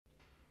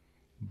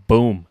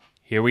Boom.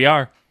 Here we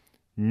are.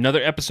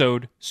 Another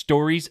episode,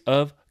 Stories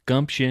of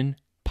Gumption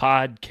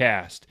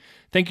podcast.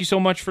 Thank you so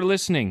much for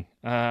listening.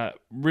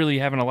 Really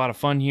having a lot of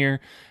fun here,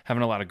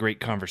 having a lot of great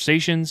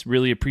conversations.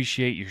 Really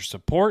appreciate your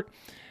support.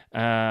 We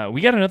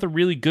got another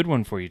really good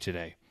one for you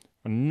today.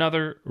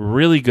 Another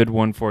really good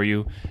one for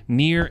you,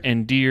 near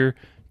and dear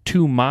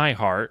to my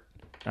heart,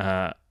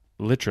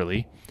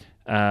 literally.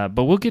 But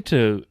we'll get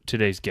to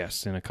today's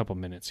guests in a couple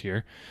minutes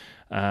here.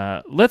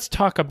 Let's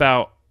talk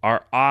about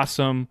our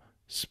awesome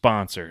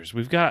sponsors.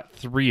 We've got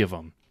 3 of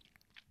them,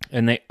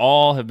 and they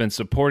all have been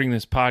supporting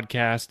this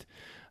podcast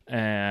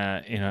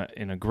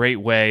in a great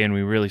way, and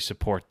we really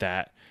support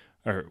that,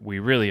 or we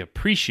really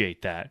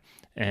appreciate that,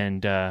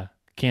 and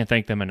can't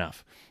thank them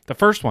enough. The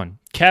first one,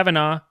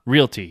 Kavanaugh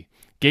Realty.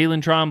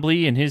 Galen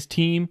Trombley and his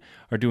team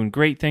are doing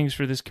great things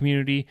for this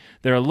community.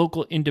 They're a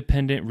local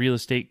independent real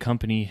estate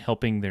company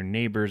helping their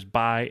neighbors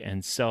buy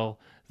and sell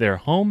their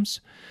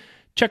homes.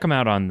 Check them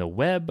out on the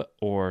web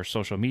or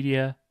social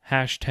media,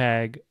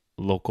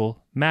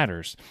 #Local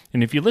Matters.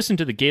 And if you listen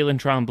to the Galen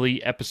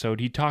Trombley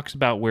episode, he talks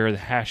about where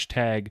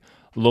the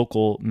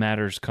 #Local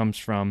Matters comes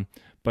from,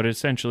 but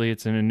essentially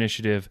it's an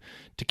initiative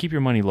to keep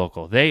your money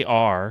local. They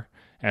are,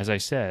 as I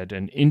said,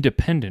 an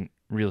independent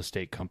real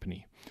estate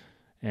company.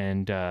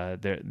 And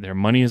their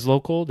money is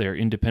local, they're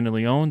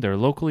independently owned, they're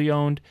locally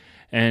owned,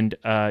 and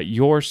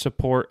your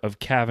support of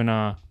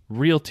Kavanaugh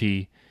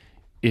Realty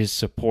is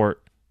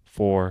support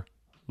for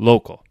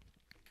local.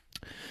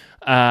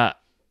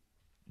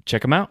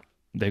 Check them out.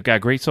 They've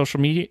got great social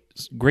media,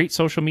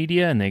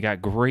 and they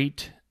got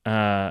great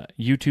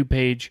YouTube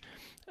page.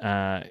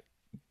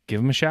 Give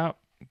them a shout.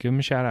 Give them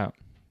a shout out.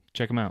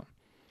 Check them out.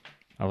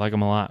 I like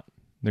them a lot.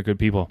 They're good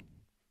people.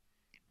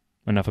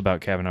 Enough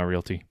about Kavanaugh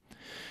Realty.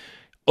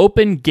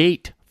 Open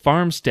Gate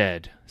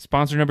Farmstead,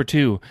 sponsor number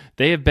 2.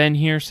 They have been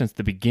here since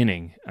the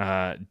beginning.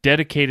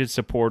 Dedicated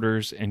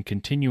supporters and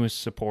continuous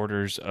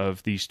supporters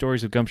of the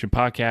Stories of Gumption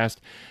podcast.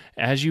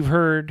 As you've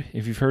heard,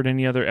 if you've heard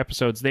any other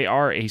episodes, they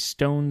are a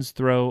stone's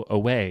throw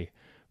away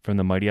from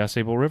the mighty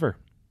Ausable River.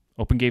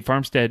 Open Gate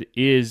Farmstead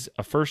is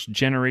a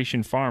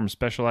first-generation farm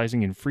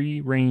specializing in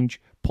free-range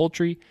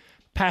poultry,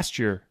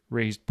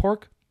 pasture-raised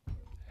pork,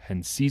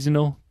 and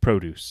seasonal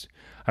produce.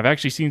 I've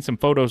actually seen some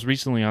photos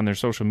recently on their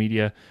social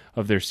media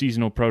of their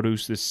seasonal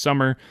produce this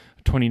summer,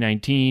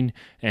 2019,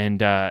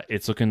 and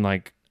it's looking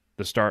like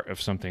the start of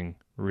something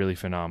really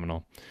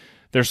phenomenal.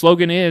 Their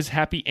slogan is,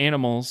 "Happy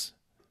animals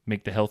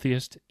make the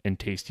healthiest and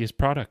tastiest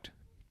product."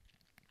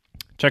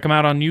 Check them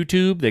out on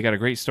YouTube. They got a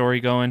great story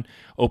going.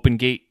 Open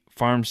Gate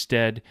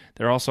Farmstead.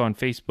 They're also on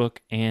Facebook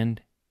and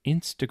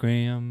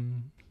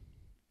Instagram.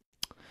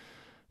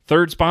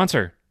 Third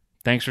sponsor.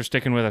 Thanks for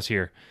sticking with us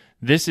here.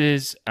 This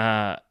is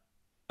a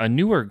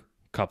newer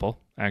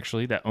couple,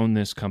 actually, that own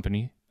this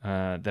company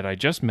that I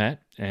just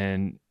met,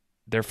 and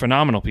they're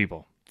phenomenal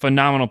people.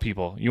 Phenomenal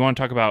people. You want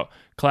to talk about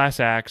class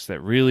acts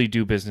that really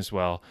do business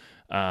well.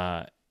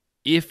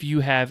 If you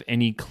have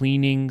any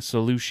cleaning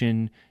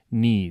solution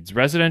needs,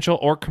 residential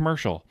or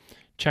commercial,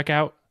 check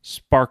out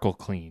Sparkle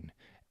Clean.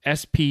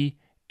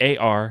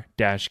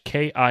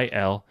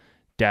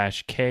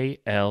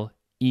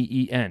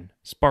 SPARKIL-KLEEN.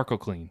 Sparkle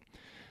Clean.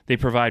 They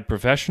provide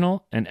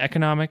professional and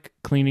economic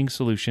cleaning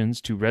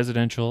solutions to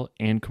residential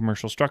and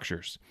commercial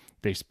structures.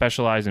 They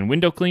specialize in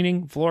window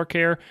cleaning, floor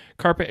care,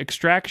 carpet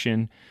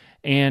extraction,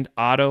 and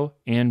auto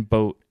and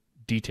boat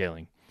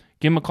detailing.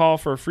 Give them a call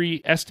for a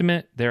free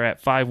estimate. They're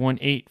at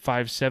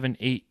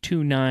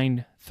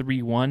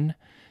 518-578-2931.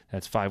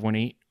 That's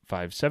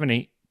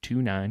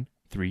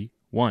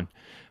 518-578-2931.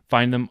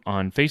 Find them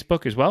on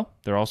Facebook as well.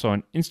 They're also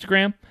on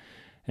Instagram,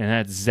 and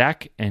that's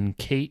Zach and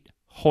Kate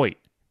Hoyt.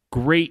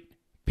 Great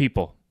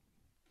people.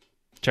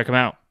 Check them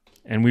out.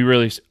 And we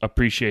really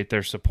appreciate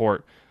their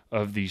support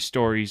of the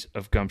Stories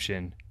of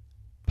Gumption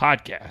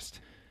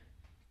podcast.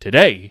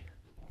 Today,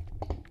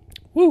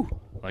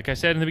 like I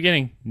said in the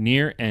beginning,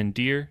 near and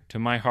dear to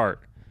my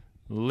heart.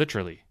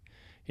 Literally.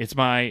 It's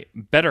my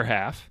better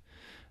half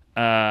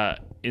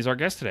is our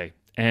guest today.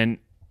 And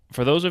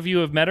for those of you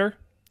who have met her,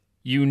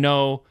 you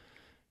know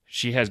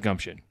she has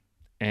gumption.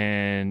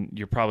 And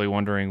you're probably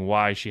wondering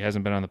why she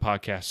hasn't been on the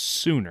podcast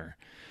sooner.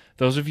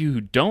 Those of you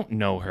who don't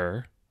know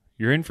her,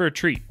 you're in for a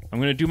treat. I'm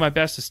going to do my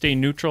best to stay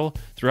neutral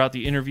throughout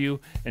the interview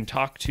and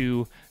talk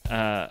to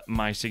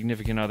my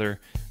significant other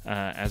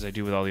as I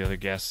do with all the other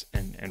guests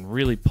and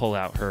really pull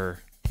out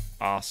her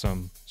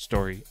awesome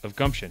story of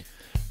gumption.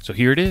 So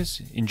here it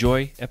is.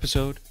 Enjoy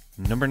episode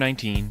number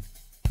 19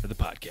 of the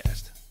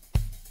podcast.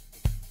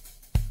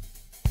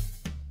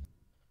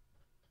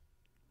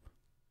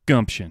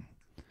 Gumption,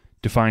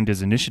 defined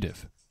as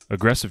initiative,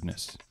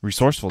 aggressiveness,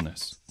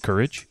 resourcefulness,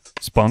 courage,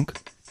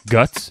 spunk,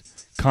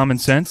 guts, common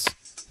sense,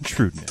 and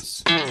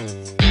shrewdness.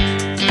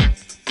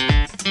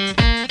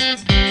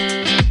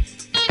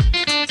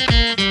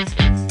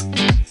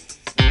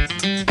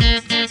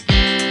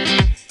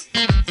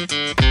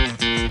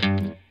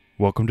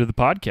 Welcome to the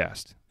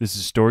podcast. This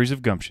is Stories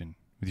of Gumption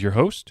with your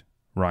host,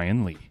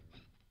 Ryan Lee.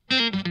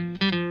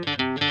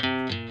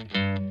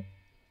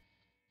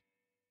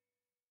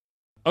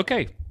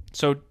 Okay,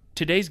 so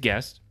today's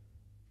guest,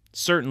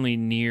 certainly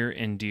near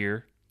and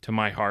dear to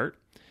my heart,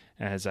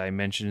 as I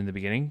mentioned in the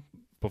beginning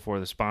before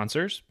the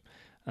sponsors.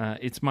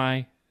 It's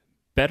my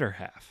better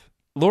half,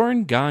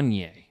 Lauren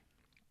Gonyea.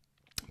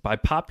 By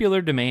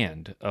popular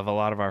demand of a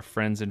lot of our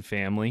friends and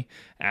family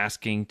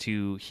asking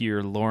to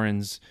hear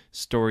Lauren's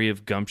story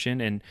of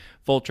gumption, and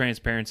full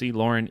transparency,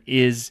 Lauren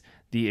is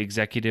the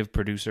executive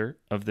producer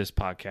of this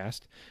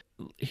podcast.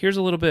 Here's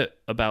a little bit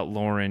about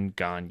Lauren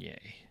Gonyea,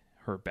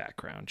 her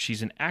background.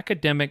 She's an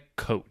academic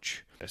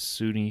coach at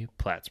SUNY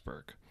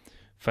Plattsburgh.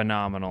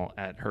 Phenomenal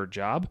at her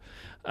job.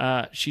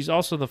 She's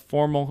also the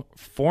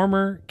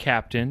former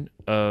captain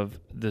of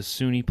the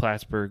SUNY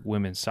Plattsburgh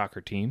women's soccer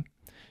team.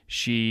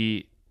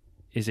 She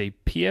is a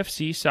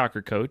PFC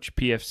soccer coach,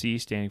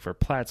 PFC standing for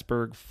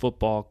Plattsburgh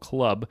Football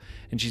Club,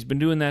 and she's been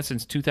doing that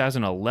since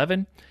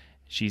 2011.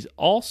 She's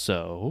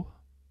also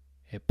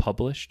a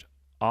published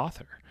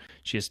author.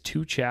 She has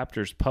 2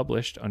 chapters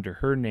published under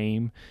her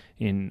name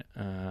in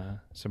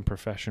some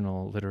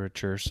professional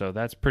literature, so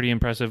that's pretty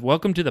impressive.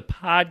 Welcome to the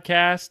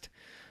podcast,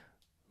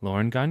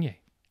 Lauren Gonyea.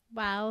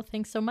 Wow,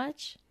 thanks so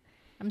much.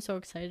 I'm so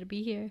excited to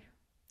be here.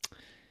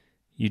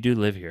 You do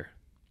live here.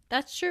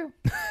 That's true.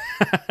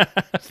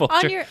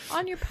 on your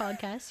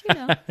podcast, you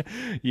know.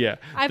 Yeah.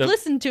 I've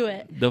listened to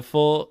it. The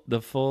full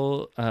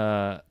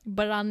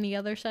but on the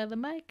other side of the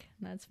mic,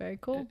 that's very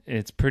cool.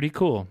 It's pretty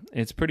cool.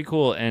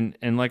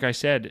 And like I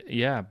said,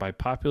 yeah, by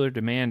popular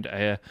demand,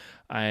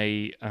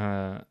 I'm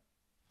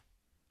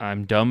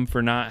dumb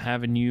for not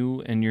having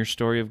you and your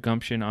story of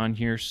gumption on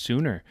here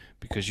sooner,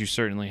 because you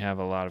certainly have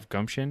a lot of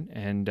gumption,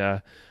 and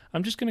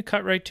I'm just going to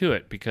cut right to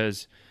it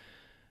because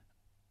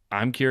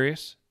I'm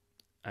curious.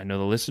 I know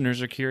the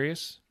listeners are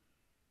curious.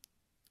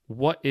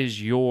 What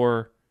is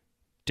your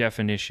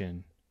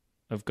definition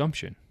of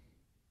gumption?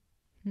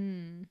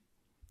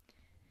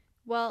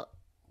 Well,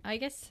 I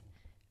guess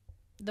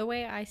the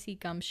way I see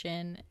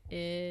gumption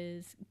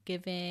is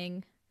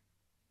giving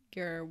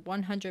your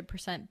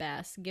 100%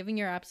 best, giving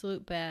your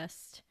absolute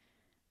best,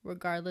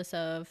 regardless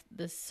of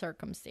the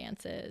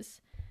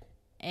circumstances.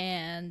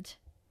 And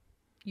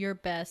your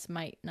best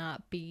might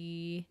not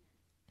be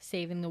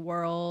saving the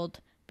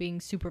world,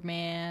 being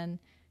Superman,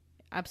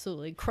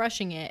 absolutely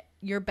crushing it.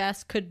 Your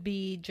best could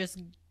be just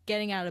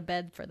getting out of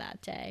bed for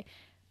that day.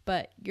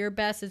 But your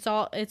best, it's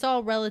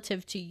all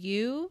relative to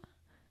you.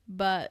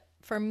 But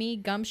for me,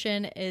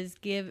 gumption is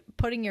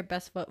putting your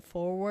best foot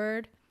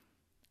forward,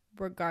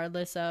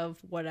 regardless of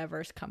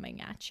whatever's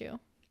coming at you.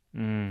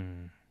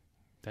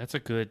 That's a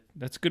good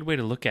way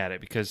to look at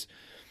it, because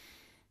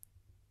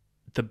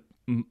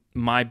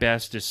my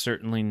best is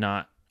certainly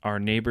not our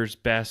neighbor's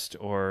best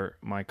or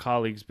my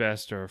colleague's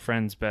best or a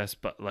friend's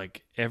best, but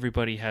like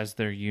everybody has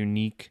their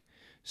unique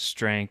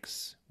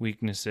strengths,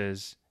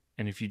 weaknesses,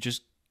 and if you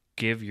just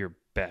give your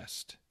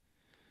best,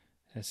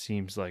 that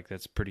seems like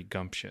that's pretty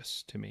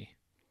gumptious to me.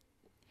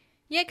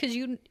 Yeah, because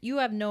you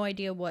have no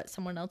idea what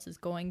someone else is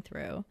going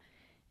through,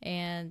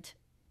 and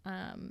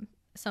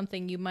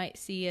something you might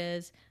see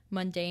as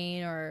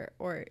mundane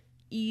or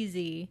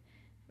easy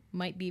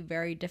might be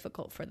very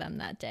difficult for them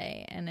that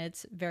day, and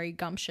it's very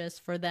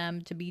gumptious for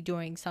them to be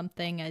doing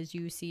something as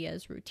you see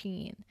as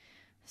routine.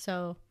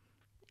 So,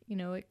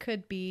 it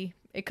could be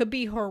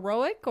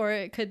heroic, or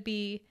it could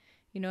be,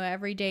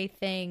 everyday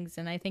things,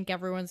 and I think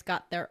everyone's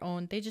got their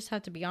own. They just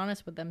have to be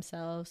honest with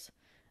themselves,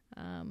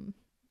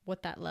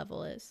 what that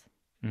level is.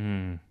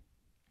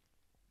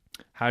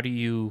 How do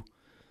you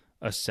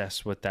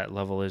assess what that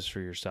level is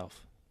for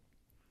yourself?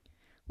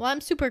 Well,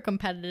 I'm super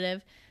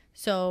competitive,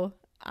 so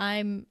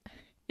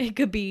it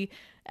could be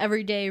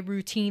everyday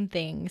routine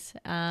things,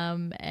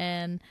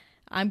 and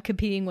I'm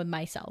competing with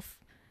myself.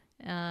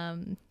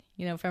 From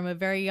a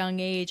very young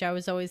age, I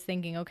was always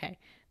thinking, okay,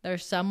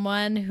 there's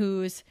someone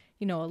who's,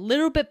 a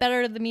little bit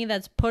better than me,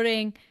 that's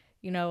putting,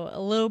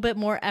 a little bit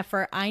more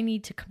effort. I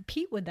need to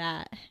compete with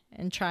that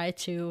and try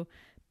to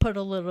put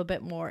a little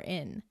bit more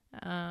in.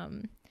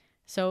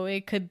 So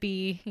it could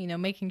be,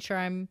 making sure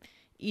I'm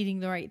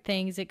eating the right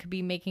things. It could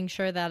be making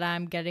sure that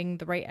I'm getting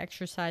the right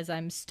exercise,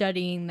 I'm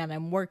studying, that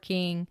I'm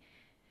working.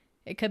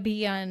 It could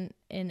be in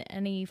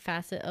any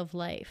facet of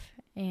life.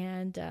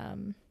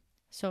 And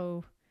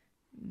so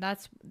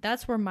that's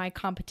where my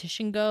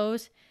competition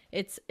goes.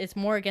 It's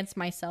more against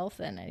myself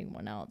than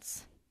anyone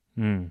else.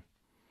 You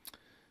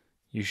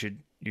should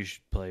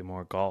play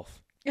more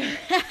golf.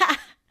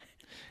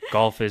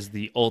 Golf is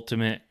the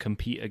ultimate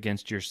compete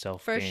against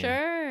yourself for game.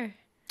 Sure.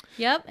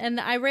 Yep. And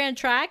I ran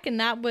track, and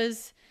that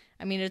was,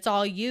 it's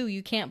all you.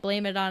 You can't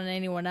blame it on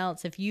anyone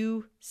else. If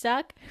you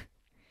suck,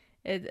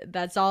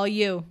 that's all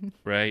you.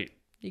 Right.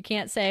 You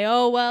can't say,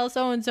 oh, well,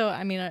 so-and-so.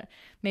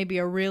 Maybe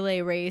a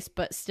relay race,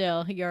 but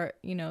still,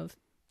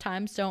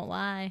 times don't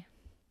lie.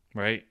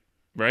 Right.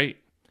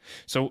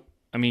 So,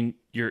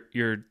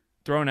 you're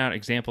throwing out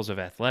examples of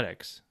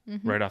athletics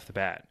right off the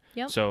bat.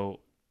 Yep. So,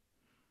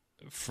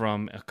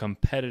 from a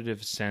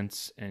competitive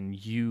sense, and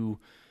you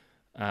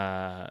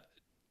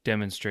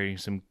demonstrating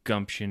some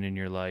gumption in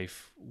your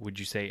life, would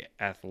you say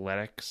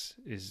athletics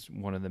is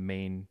one of the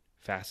main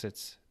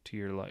facets to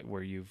your life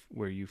where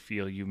you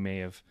feel you may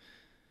have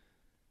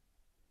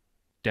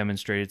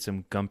demonstrated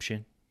some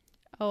gumption?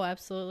 Oh,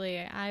 absolutely.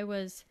 I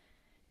was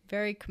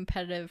very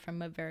competitive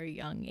from a very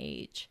young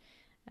age.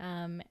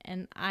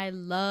 And I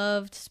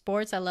loved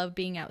sports. I love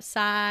being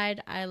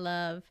outside. I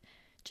love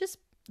just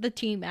the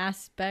team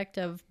aspect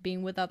of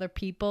being with other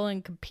people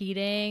and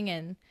competing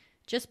and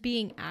just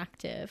being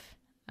active.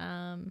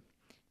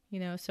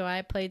 So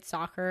I played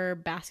soccer,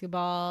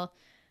 basketball,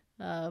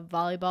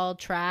 volleyball,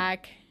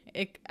 track.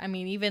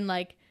 Even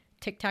like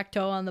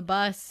tic-tac-toe on the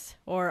bus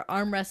or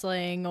arm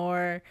wrestling,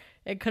 or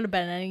it could have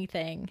been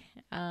anything.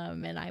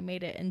 And I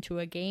made it into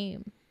a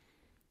game.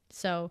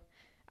 So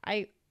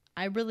I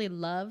really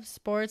love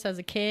sports as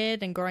a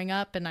kid and growing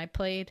up, and I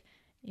played,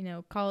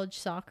 college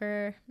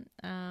soccer.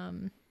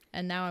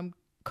 And now I'm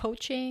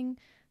coaching.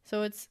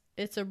 So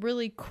it's a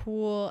really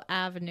cool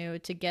avenue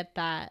to get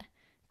that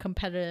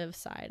competitive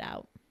side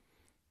out.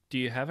 Do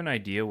you have an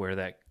idea where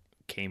that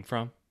came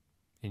from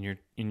in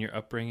your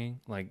upbringing?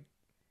 Like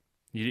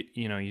you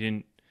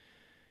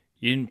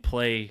didn't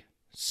play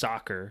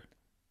soccer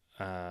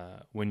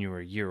when you were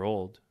a year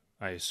old,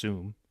 I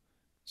assume.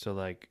 So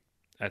like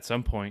at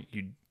some point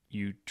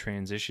you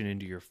transition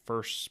into your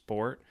first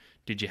sport.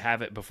 Did you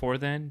have it before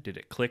then? Did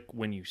it click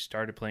when you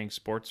started playing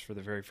sports for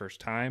the very first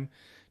time?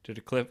 Did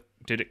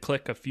it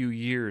click a few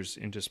years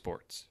into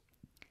sports?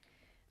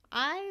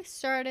 I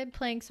started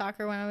playing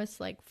soccer when I was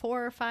like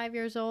 4 or 5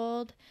 years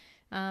old.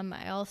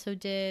 I also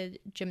did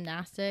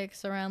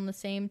gymnastics around the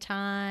same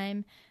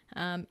time,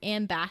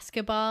 and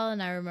basketball.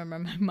 And I remember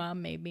my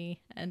mom made me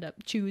end up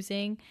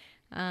choosing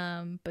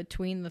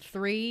between the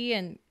three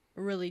and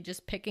really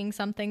just picking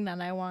something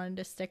that I wanted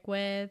to stick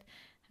with.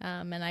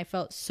 And I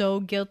felt so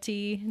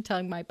guilty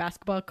telling my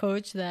basketball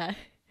coach that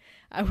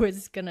I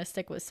was going to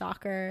stick with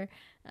soccer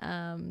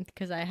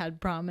because I had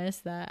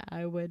promised that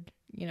I would,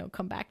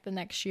 come back the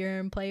next year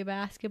and play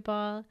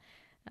basketball.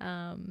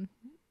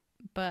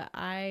 But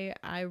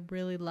I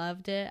really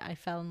loved it. I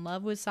fell in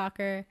love with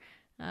soccer.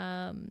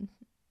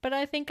 But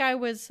I think I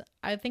was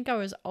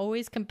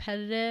always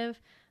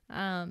competitive.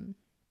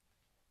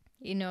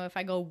 If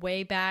I go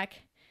way back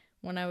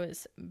when I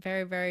was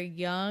very, very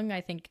young,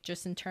 I think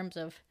just in terms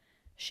of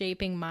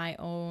shaping my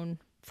own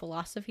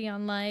philosophy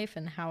on life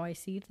and how I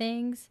see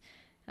things.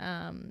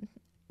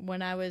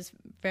 When I was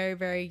very,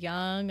 very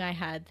young, I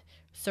had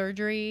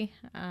surgery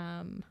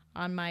on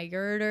my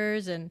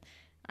ureters, and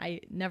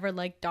I never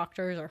liked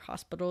doctors or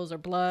hospitals or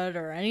blood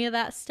or any of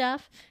that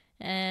stuff.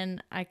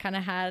 And I kind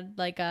of had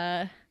like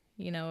a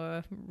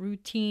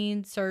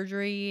routine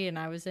surgery, and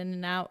I was in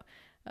and out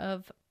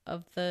of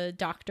the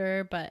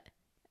doctor. But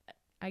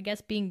I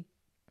guess being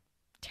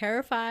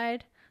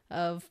terrified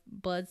of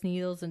bloods,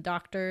 needles, and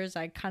doctors,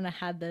 I kind of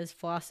had this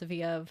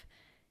philosophy of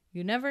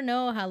you never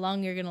know how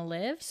long you're going to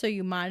live, so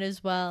you might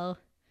as well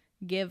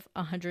give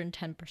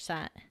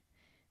 110%.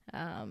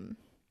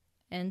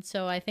 And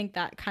so I think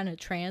that kind of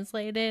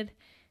translated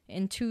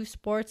into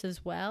sports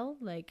as well.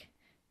 Like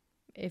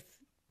if,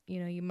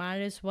 you might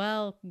as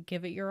well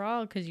give it your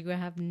all because you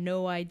have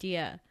no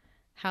idea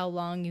how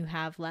long you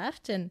have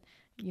left. And,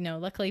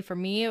 luckily for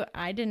me,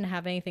 I didn't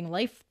have anything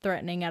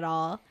life-threatening at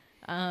all.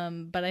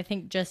 But I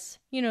think just,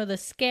 the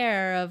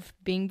scare of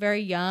being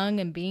very young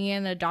and being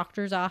in a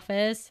doctor's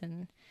office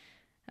and,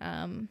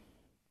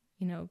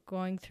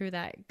 going through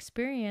that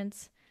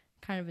experience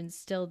kind of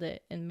instilled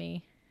it in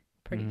me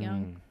pretty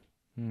young.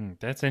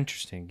 That's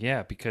interesting.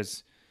 Yeah,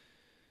 because,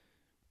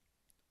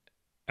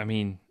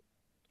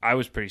 I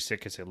was pretty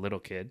sick as a little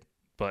kid,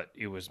 but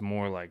it was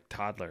more like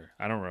toddler.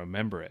 I don't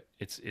remember it.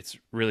 It's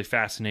really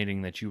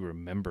fascinating that you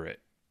remember it.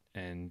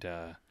 And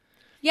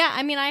yeah,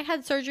 I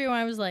had surgery when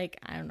I was like,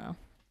 I don't know,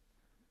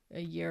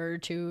 a year or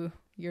 2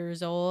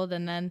 years old.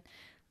 And then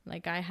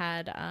like I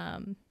had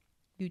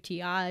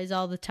UTIs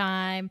all the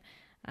time.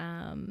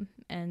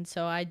 And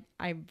so I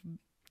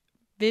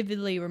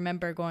vividly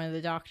remember going to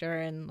the doctor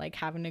and like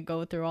having to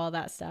go through all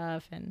that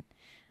stuff and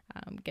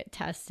get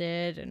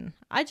tested. And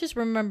I just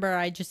remember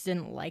I just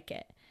didn't like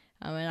it.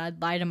 And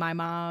I'd lie to my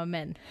mom,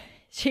 and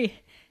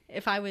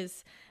if I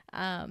was,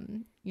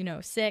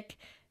 sick,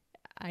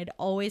 I'd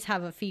always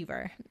have a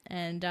fever.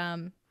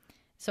 And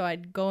so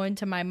I'd go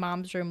into my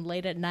mom's room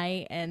late at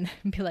night and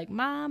be like,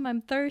 Mom,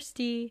 I'm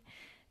thirsty.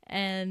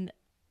 And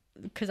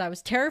because I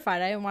was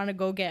terrified, I didn't want to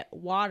go get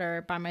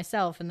water by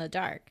myself in the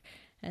dark.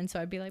 And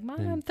so I'd be like, Mom,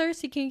 I'm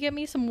thirsty. Can you get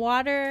me some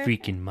water?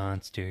 Freaking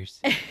monsters.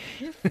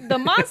 The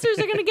monsters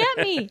are going to get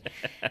me.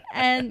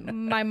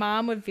 And my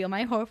mom would feel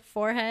my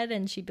forehead,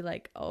 and she'd be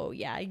like, oh,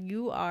 yeah,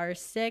 you are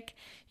sick.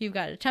 You've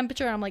got a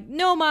temperature. And I'm like,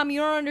 no, Mom, you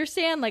don't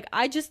understand. Like,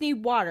 I just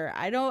need water.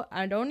 I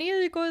don't need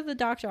to go to the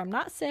doctor. I'm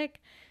not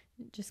sick.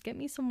 Just get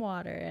me some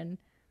water. And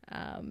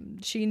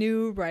she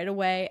knew right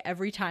away.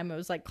 Every time it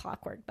was like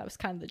clockwork. That was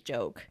kind of the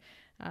joke.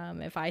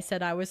 If I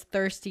said I was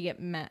thirsty, it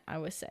meant I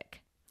was sick.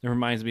 It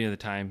reminds me of the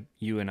time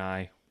you and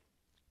I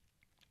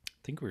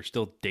think we were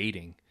still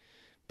dating,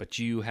 but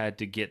you had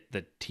to get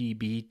the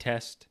TB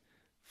test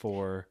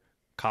for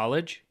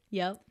college.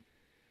 Yep.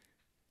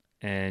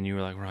 And you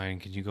were like, Ryan,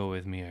 can you go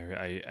with me?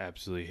 I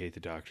absolutely hate the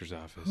doctor's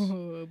office.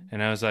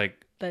 And I was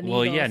like,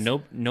 well, yeah,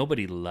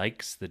 nobody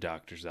likes the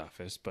doctor's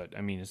office, but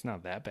I mean, it's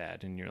not that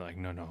bad. And you're like,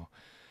 no,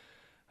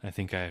 I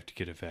think I have to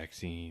get a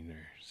vaccine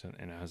or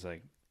something. And I was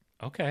like,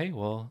 okay,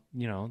 well,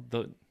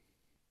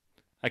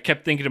 I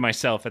kept thinking to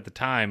myself at the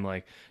time,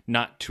 like,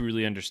 not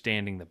truly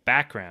understanding the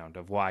background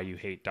of why you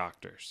hate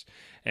doctors,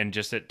 and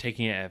just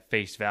taking it at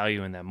face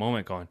value in that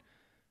moment, going,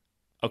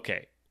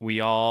 okay,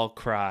 we all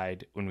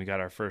cried when we got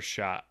our first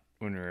shot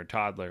when we were a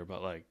toddler,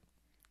 but like,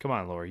 come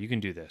on, Laura, you can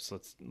do this.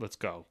 Let's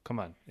go. Come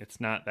on. It's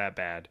not that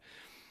bad.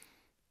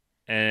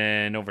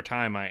 And over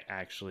time, I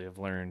actually have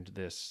learned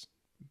this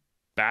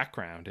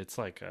background. It's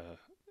like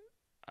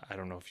I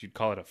don't know if you'd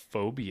call it a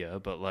phobia,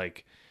 but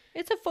like,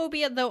 it's a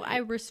phobia, though.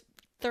 I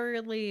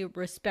thoroughly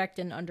respect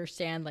and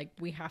understand, like,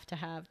 we have to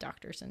have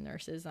doctors and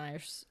nurses, and I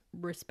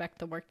respect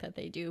the work that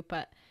they do,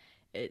 but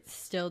it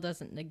still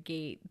doesn't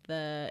negate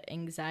the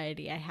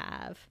anxiety I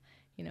have,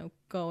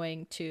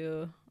 going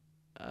to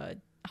a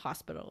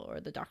hospital or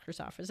the doctor's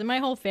office. And my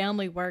whole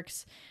family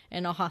works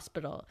in a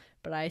hospital,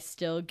 but I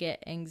still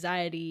get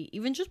anxiety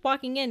even just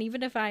walking in,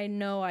 even if I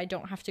know I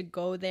don't have to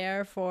go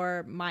there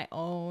for my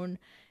own,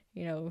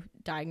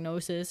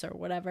 diagnosis or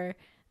whatever.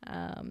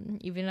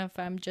 Even if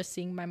I'm just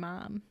seeing my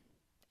mom.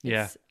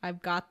 Yeah.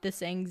 I've got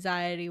this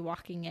anxiety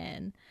walking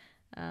in.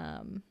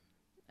 And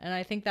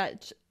I think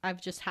that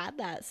I've just had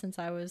that since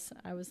I was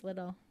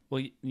little.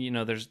 Well,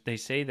 they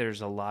say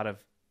there's a lot of,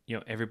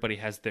 everybody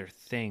has their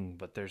thing,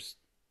 but there's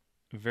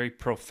very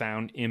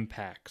profound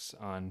impacts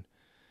on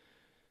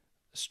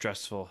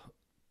stressful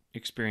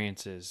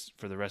experiences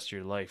for the rest of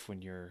your life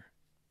when you're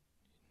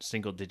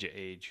single digit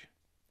age.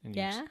 And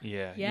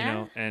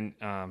yeah. And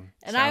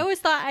I always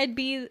thought I'd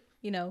be,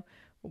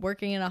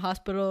 working in a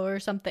hospital or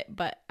something,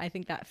 but I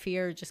think that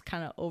fear just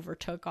kind of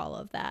overtook all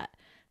of that.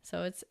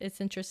 So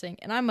it's interesting.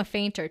 And I'm a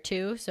fainter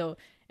too. So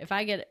if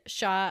I get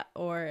shot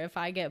or if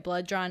I get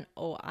blood drawn,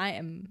 I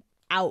am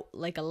out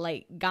like a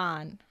light,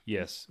 gone.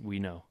 Yes, we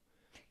know.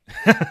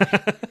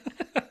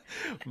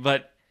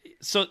 But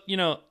so,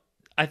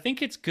 I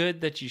think it's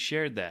good that you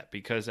shared that,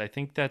 because I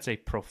think that's a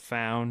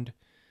profound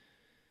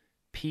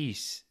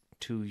piece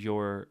to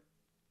your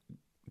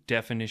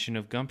definition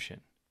of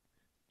gumption,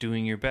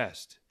 doing your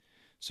best.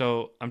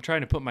 So I'm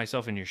trying to put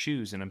myself in your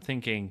shoes, and I'm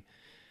thinking,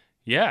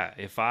 yeah,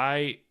 if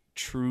I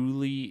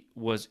truly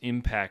was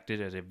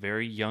impacted at a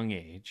very young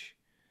age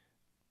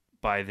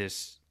by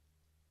this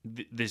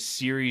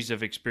series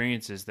of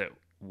experiences that,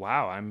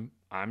 wow,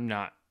 I'm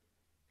not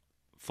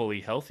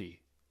fully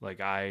healthy. Like,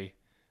 I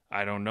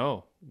don't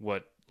know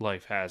what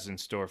life has in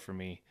store for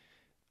me.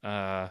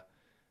 I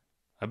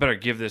better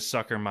give this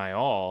sucker my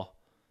all.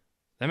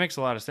 That makes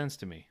a lot of sense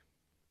to me.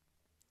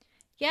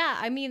 Yeah,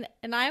 I mean,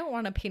 and I don't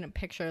want to paint a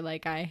picture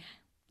like I,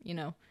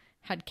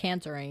 had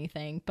cancer or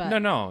anything, but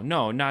No,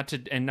 not to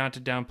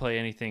downplay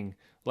anything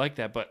like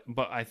that, but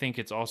I think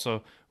it's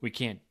also, we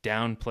can't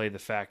downplay the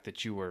fact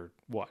that you were,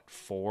 what,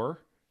 4?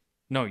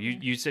 No,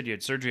 you said you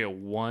had surgery at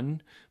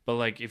 1, but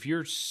like, if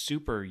you're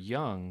super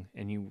young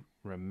and you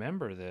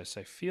remember this,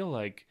 I feel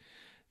like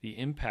the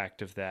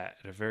impact of that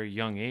at a very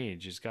young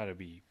age has got to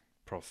be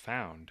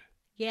profound.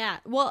 Yeah,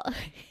 well,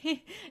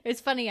 it's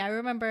funny. I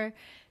remember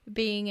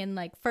being in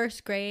like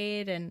first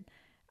grade, and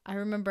I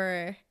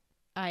remember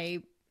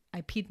I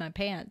peed my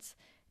pants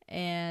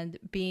and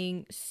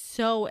being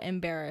so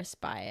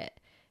embarrassed by it,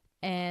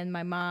 and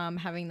my mom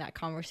having that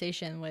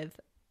conversation with,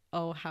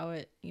 how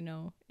it,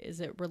 is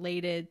it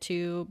related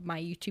to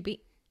my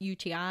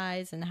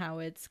UTIs and how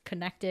it's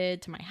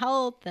connected to my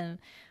health and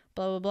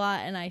blah, blah, blah.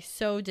 And I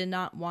so did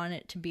not want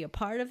it to be a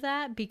part of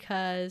that,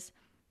 because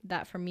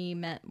that for me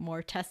meant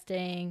more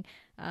testing,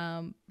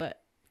 but,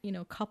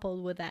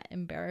 coupled with that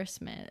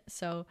embarrassment.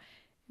 So,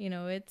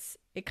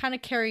 it kind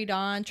of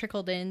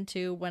trickled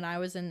into when I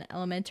was in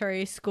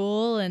elementary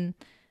school,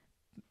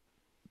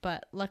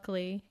 but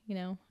luckily,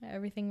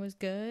 everything was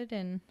good,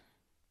 and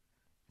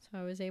so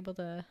I was able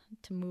to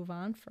move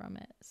on from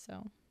it.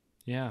 So,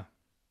 yeah.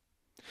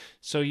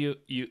 So you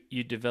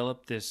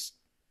developed this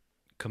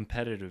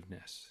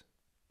competitiveness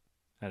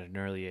at an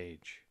early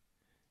age,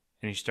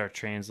 and you start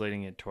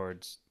translating it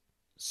towards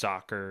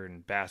soccer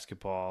and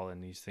basketball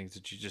and these things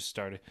that you just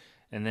started,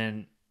 and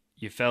then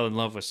you fell in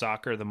love with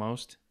soccer the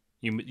most.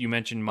 You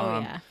mentioned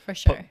mom. Oh yeah, for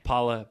sure.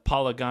 Paula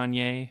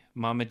Gonyea,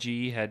 Mama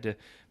G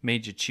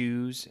made you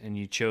choose, and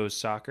you chose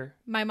soccer.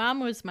 My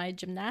mom was my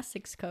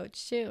gymnastics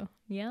coach too.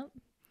 Yep.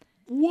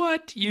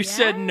 What? You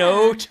said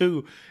no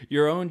to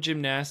your own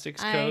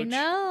gymnastics coach? I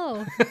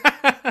know.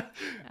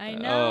 I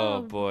know.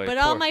 Oh boy. But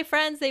all my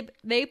friends,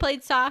 they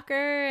played soccer,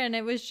 and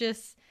it was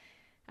just,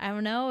 I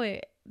don't know,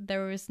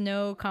 there was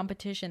no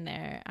competition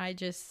there. I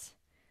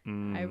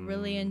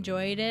really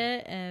enjoyed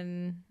it,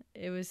 and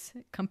it was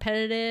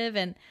competitive,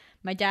 and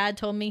my dad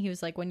told me, he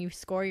was like, when you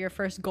score your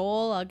first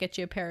goal, I'll get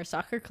you a pair of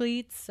soccer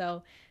cleats.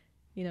 So,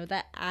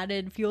 that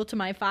added fuel to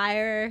my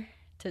fire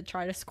to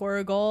try to score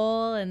a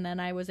goal. And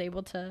then I was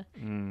able to,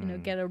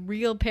 get a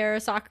real pair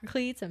of soccer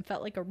cleats and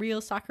felt like a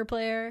real soccer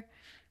player.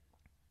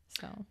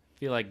 So I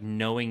feel like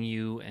knowing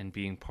you and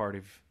being part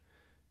of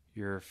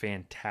You're a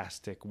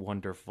fantastic,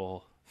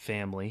 wonderful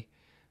family.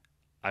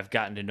 I've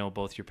gotten to know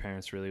both your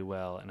parents really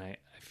well, and I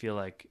feel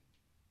like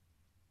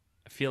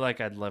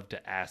I'd love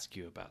to ask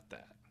you about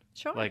that.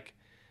 Sure. Like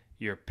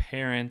your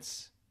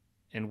parents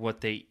and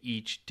what they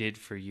each did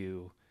for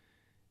you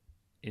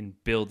in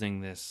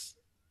building this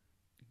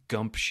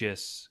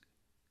gumptious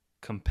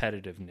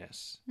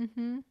competitiveness.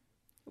 Mm-hmm.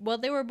 Well,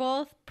 they were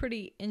both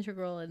pretty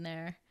integral in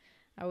there,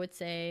 I would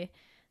say.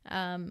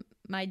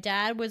 My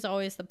dad was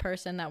always the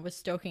person that was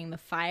stoking the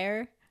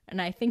fire,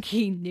 and I think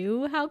he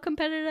knew how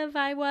competitive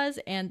I was,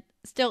 and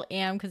still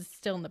am, because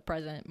still in the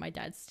present, my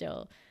dad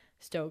still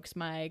stokes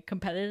my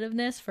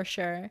competitiveness for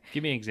sure.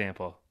 Give me an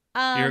example.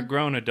 You're a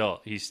grown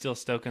adult. He's still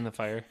stoking the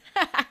fire?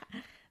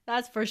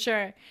 That's for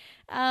sure.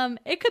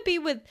 It could be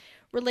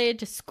related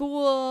to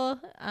school,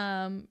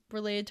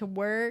 related to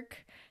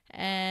work,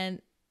 and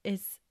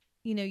it's,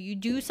 you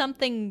do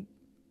something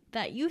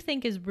that you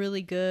think is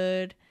really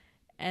good,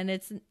 and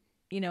it's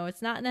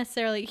not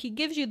necessarily, he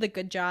gives you the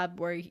good job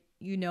where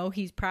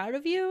he's proud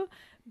of you,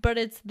 but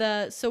it's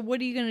so what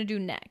are you going to do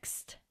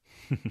next?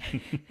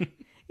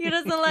 He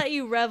doesn't let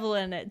you revel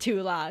in it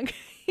too long.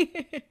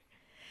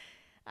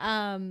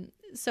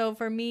 So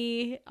for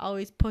me,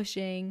 always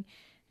pushing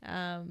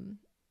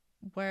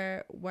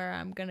where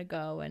I'm going to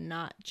go, and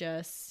not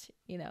just,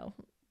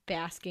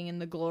 basking in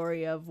the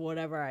glory of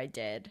whatever I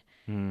did.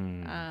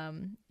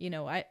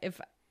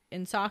 If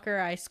in soccer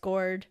I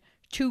scored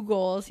 2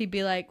 goals, he'd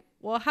be like,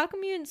 well, how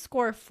come you didn't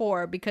score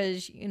 4?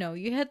 Because,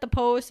 you hit the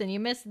post and you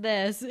missed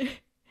this.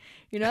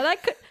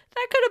 That could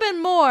have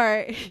been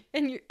more.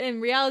 And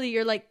in reality,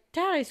 you're like,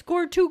 Dad, I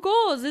scored 2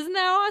 goals. Isn't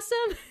that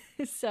awesome?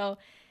 So,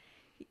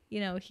 he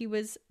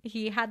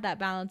had that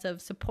balance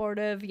of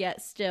supportive,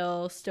 yet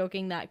still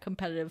stoking that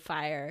competitive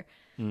fire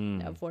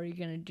of what are you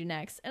going to do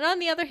next. And on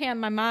the other hand,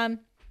 my mom,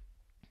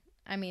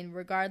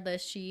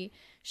 regardless, she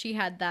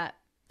had that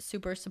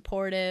super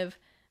supportive,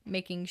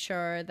 making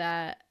sure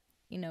that,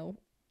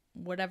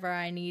 whatever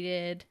I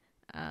needed,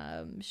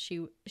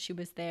 she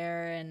was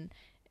there. And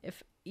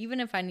even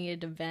if I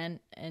needed to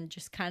vent and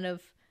just kind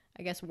of,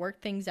 I guess,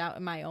 work things out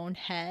in my own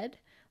head,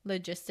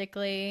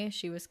 logistically,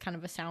 she was kind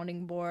of a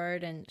sounding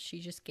board, and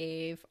she just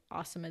gave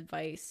awesome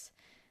advice.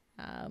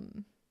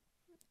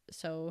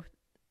 So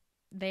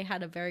they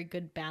had a very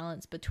good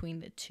balance between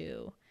the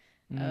two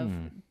of,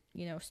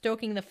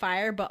 stoking the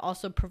fire, but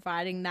also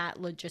providing that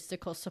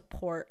logistical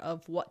support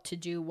of what to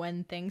do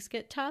when things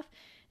get tough,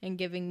 and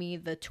giving me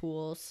the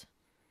tools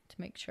to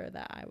make sure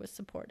that I was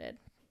supported.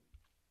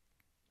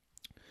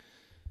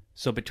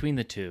 So between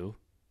the two,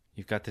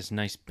 you've got this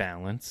nice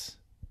balance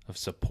of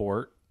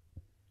support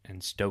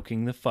and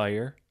stoking the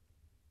fire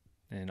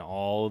and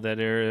all that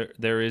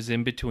there is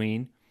in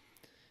between,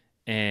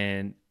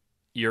 and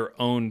your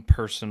own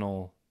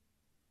personal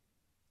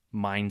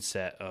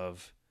mindset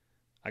of,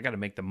 I got to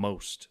make the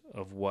most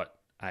of what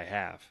I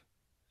have,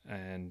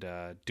 and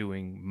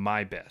doing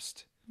my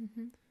best.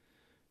 Mm-hmm.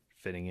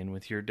 Fitting in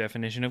with your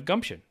definition of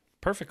gumption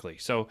perfectly.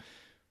 So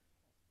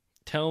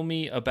tell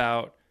me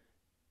about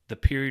the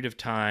period of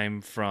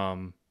time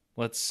from,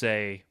 let's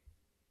say,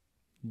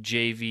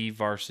 JV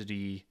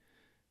varsity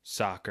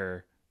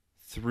soccer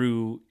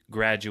through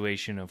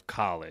graduation of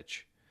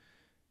college.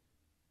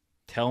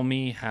 Tell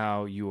me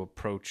how you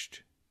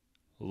approached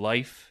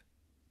life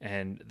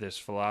and this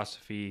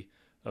philosophy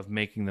of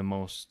making the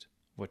most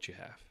what you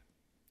have.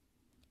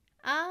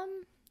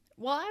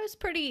 Well, I was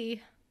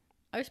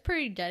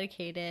pretty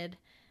dedicated,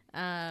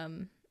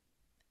 and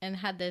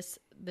had this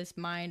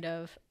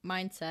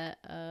mindset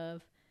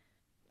of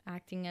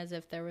acting as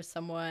if there was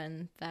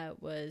someone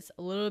that was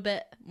a little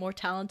bit more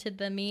talented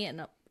than me,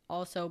 and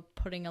also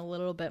putting a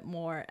little bit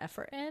more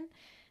effort in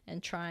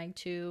and trying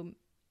to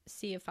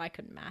see if I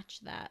could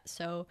match that.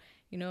 So,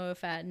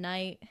 if at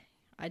night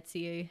I'd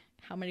see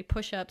how many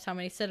push-ups, how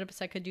many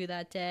sit-ups I could do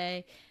that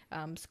day,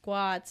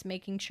 squats,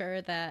 making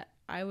sure that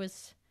I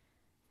was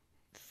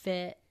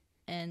fit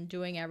and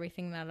doing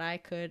everything that I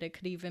could. It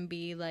could even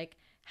be like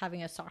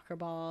having a soccer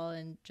ball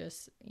and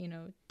just,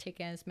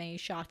 taking as many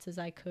shots as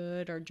I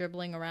could, or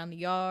dribbling around the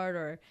yard,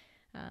 or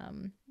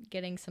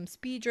getting some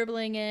speed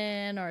dribbling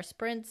in, or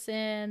sprints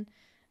in.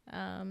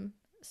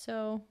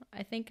 So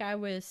I think I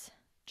was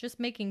just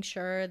making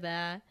sure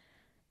that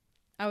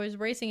I was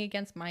racing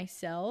against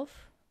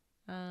myself,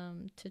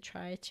 to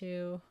try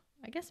to,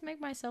 I guess,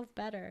 make myself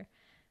better.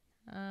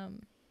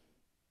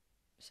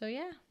 So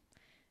yeah.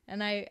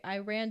 And I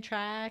ran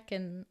track,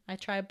 and I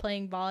tried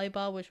playing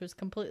volleyball, which was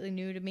completely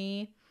new to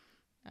me,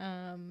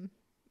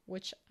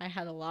 which I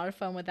had a lot of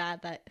fun with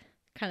that. That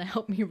kind of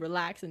helped me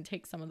relax and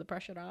take some of the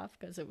pressure off,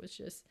 because it was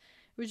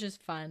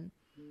just fun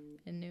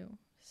and new.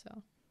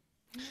 So,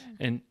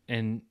 yeah.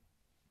 And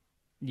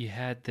you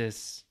had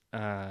this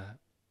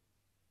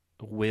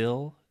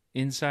will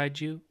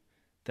inside you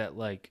that,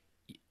 like,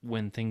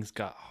 when things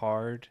got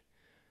hard,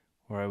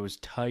 or I was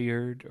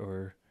tired,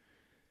 or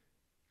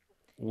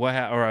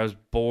I was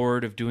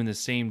bored of doing the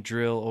same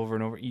drill over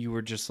and over, you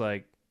were just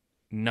like,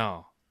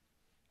 no,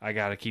 I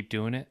got to keep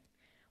doing it.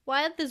 Well,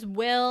 I had this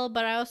will,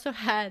 but I also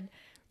had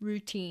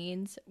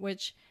routines,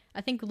 which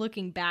I think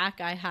looking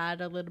back, I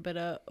had a little bit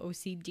of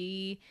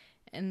OCD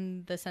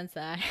in the sense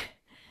that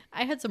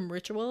I had some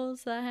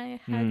rituals that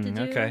I had to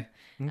do. Okay.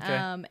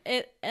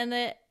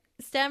 It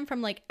stemmed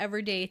from like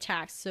everyday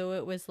tasks. So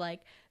it was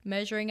like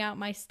measuring out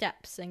my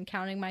steps and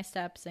counting my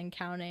steps and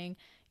counting,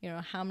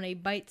 how many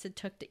bites it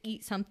took to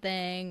eat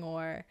something,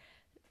 or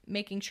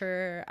making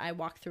sure I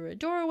walked through a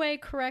doorway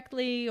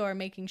correctly, or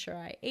making sure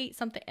I ate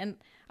something. And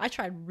I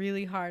tried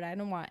really hard. I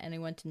don't want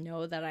anyone to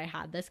know that I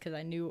had this, because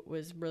I knew it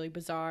was really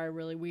bizarre,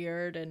 really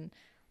weird, and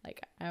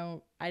like I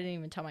didn't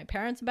even tell my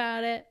parents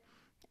about it.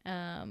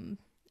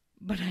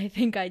 But I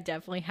think I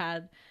definitely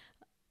had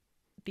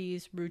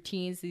these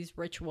routines, these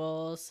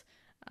rituals,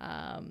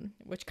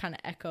 which kind of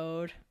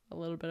echoed a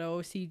little bit of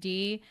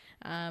OCD.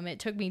 It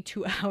took me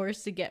 2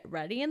 hours to get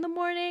ready in the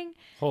morning.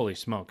 Holy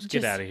smokes.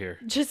 Get out of here.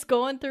 Just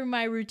going through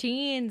my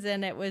routines,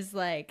 and it was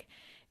like,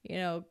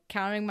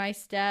 counting my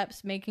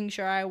steps, making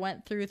sure I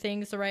went through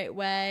things the right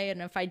way.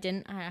 And if I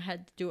didn't, I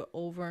had to do it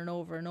over and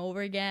over and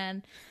over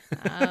again.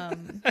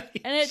 And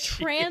it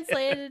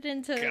translated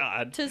into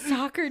to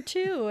soccer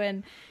too.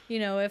 And,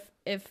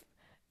 if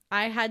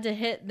I had to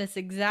hit this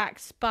exact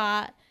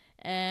spot,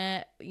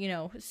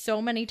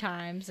 so many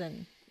times,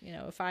 and,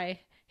 if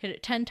I hit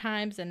it 10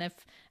 times, and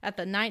if at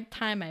the 9th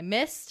time I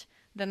missed,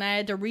 then I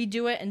had to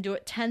redo it and do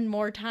it 10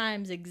 more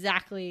times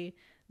exactly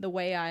the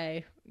way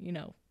I,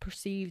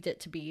 perceived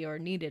it to be or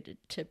needed it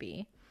to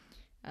be.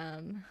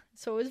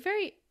 So it was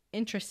very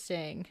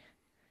interesting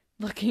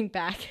looking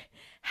back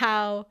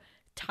how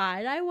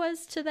tied I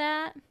was to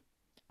that.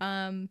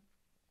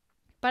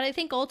 But I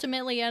think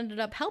ultimately it ended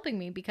up helping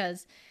me,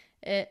 because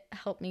it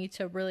helped me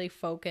to really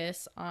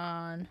focus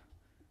on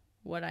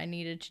what I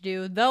needed to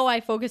do, though I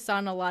focused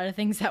on a lot of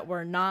things that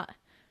were not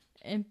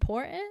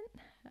important.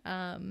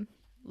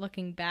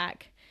 Looking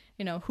back,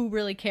 who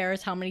really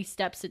cares how many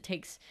steps it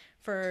takes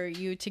for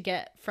you to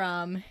get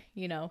from,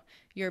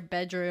 your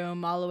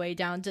bedroom all the way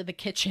down to the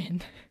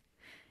kitchen,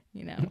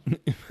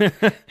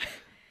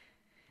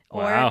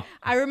 Wow. Or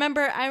I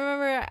remember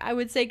I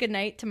would say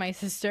goodnight to my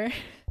sister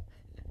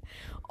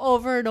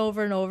over and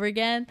over and over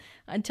again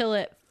until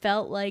it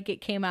felt like it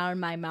came out of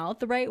my mouth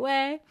the right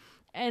way.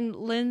 And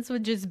Linz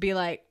would just be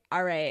like,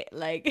 all right,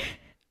 like,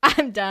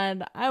 I'm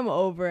done. I'm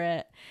over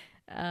it.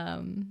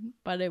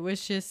 But it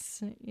was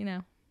just,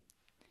 I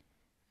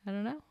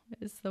don't know.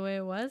 It's the way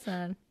it was,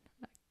 and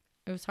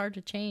it was hard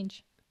to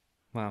change.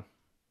 Wow.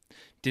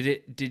 Did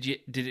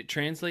it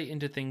translate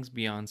into things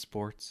beyond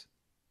sports?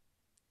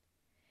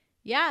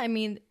 Yeah, I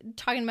mean,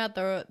 talking about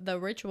the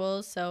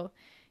rituals, so,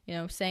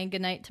 saying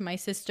goodnight to my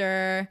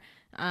sister,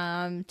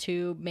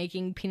 to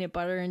making peanut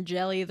butter and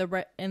jelly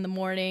in the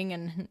morning,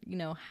 and,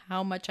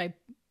 how much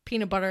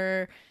peanut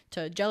butter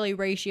to jelly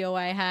ratio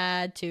I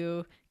had,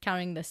 to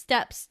counting the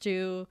steps,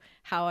 to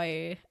how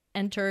I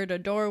entered a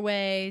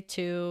doorway,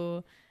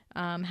 to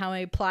how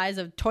many plies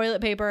of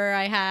toilet paper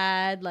I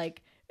had,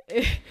 like,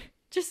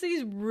 just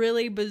these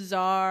really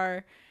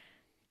bizarre,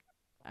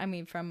 I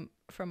mean, from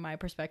my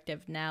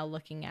perspective now,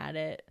 looking at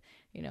it,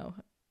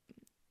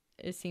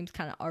 it seems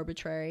kind of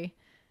arbitrary.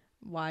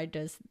 Why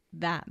does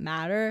that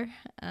matter?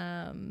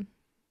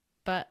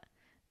 But,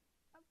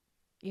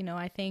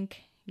 I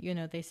think,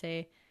 they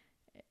say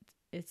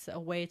it's a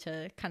way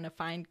to kind of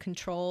find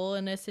control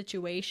in a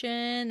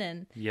situation.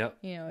 And, it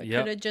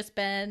could have just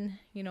been,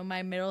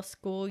 my middle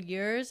school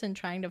years and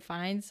trying to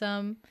find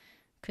some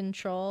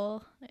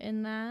control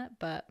in that.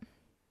 But,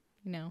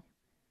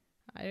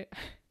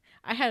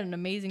 I had an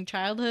amazing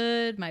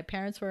childhood. My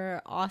parents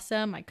were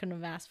awesome. I couldn't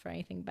have asked for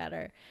anything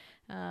better.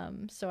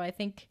 So I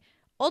think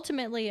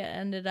ultimately it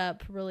ended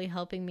up really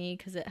helping me,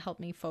 because it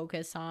helped me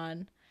focus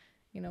on,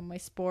 my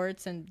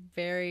sports, and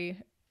pretty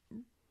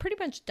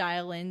much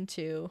dial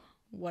into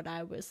what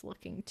I was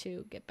looking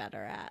to get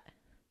better at.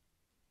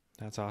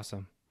 That's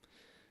awesome.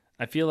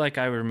 I feel like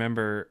I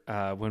remember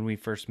when we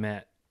first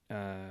met,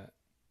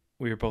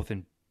 we were both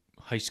in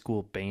high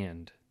school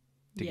band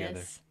together.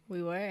 Yes,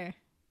 we were.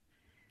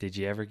 Did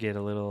you ever get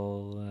a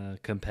little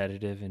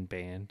competitive in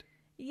band?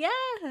 Yeah,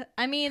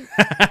 I mean,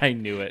 I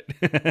knew it.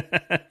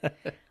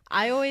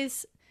 I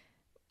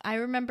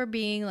remember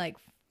being like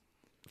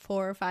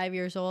 4 or 5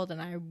 years old,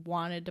 and I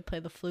wanted to play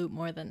the flute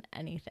more than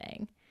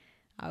anything.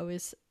 I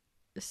was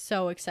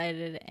so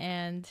excited,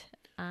 and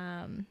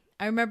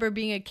I remember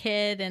being a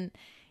kid, and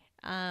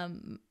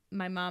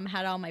my mom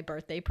had all my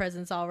birthday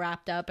presents all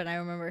wrapped up, and I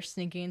remember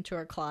sneaking into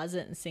her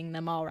closet and seeing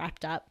them all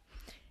wrapped up.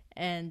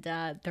 And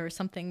there was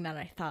something that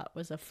I thought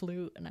was a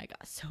flute, and I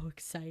got so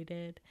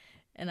excited,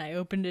 and I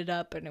opened it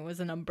up, and it was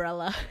an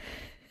umbrella.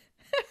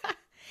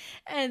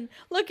 And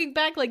looking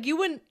back, like, you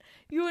wouldn't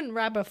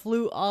wrap a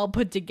flute all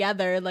put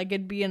together, like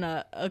it'd be in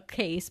a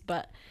case.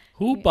 But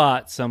who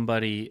bought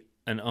somebody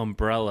an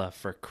umbrella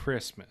for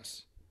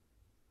Christmas?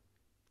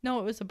 No,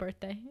 it was a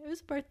birthday.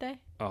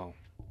 Oh,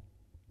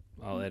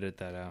 I'll edit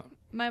that out.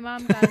 My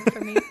mom got it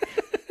for me.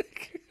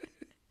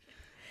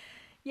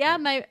 Yeah,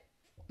 my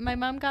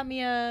mom got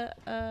me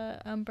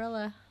a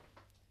umbrella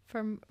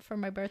for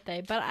my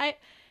birthday. But I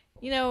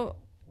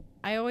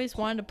always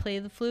wanted to play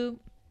the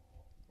flute.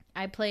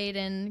 I played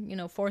in,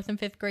 4th and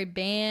 5th grade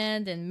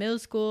band and middle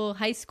school,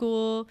 high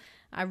school.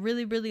 I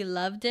really, really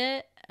loved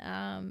it.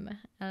 And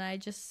I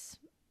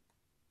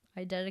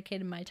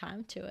dedicated my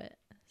time to it.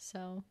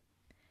 So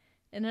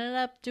it ended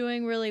up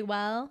doing really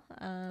well.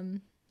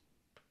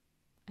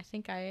 I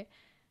think I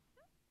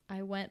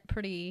went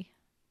pretty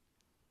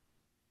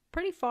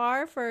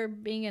far for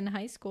being in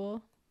high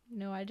school.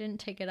 I didn't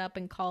take it up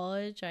in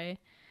college. I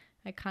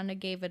kind of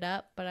gave it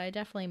up, but I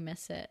definitely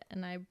miss it,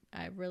 and I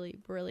really,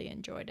 really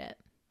enjoyed it.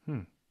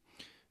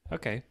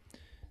 Okay.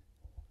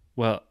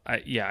 Well,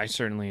 I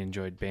certainly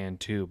enjoyed band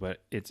too,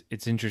 but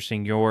it's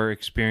interesting your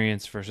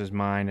experience versus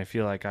mine. I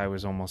feel like I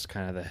was almost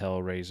kind of the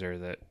hellraiser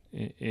that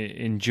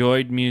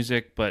enjoyed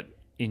music, but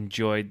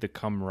enjoyed the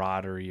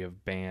camaraderie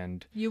of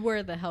band. You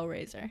were the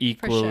hellraiser,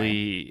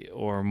 equally,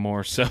 or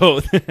more so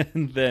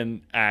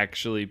than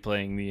actually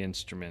playing the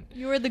instrument.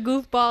 You were the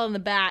goofball in the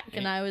back,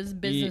 and I was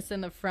business in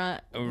the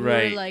front.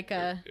 Right. You were like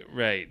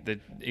right.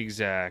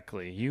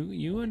 Exactly.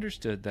 You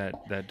understood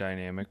that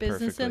dynamic business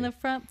perfectly. In the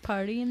front,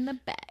 party in the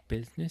back.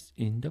 Business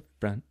in the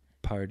front,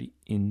 party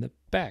in the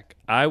back.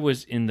 I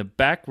was in the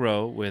back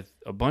row with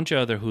a bunch of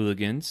other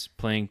hooligans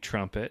playing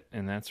trumpet,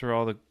 and that's where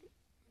all the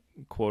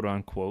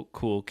quote-unquote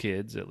cool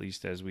kids, at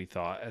least as we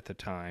thought at the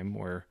time,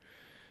 were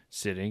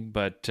sitting.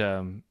 But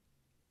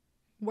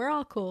we're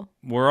all cool.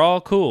 We're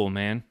all cool,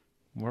 man.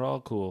 We're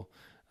all cool.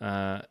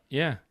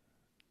 Yeah.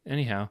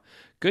 Anyhow,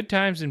 good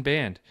times in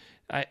band.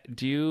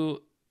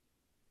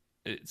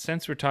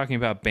 Since we're talking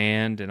about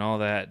band and all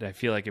that, I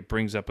feel like it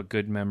brings up a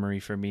good memory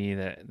for me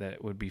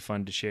that would be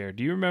fun to share.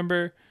 Do you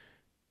remember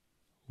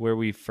where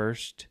we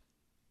first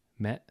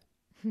met?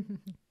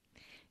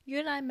 You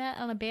and I met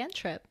on a band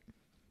trip.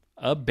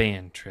 A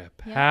band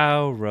trip. Yeah.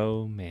 How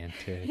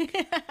romantic.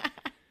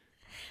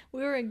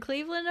 We were in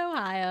Cleveland,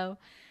 Ohio,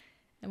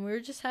 and we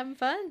were just having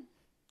fun.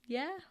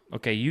 Yeah.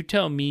 Okay, you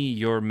tell me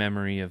your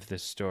memory of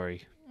this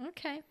story.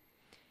 Okay.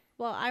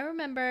 Well, I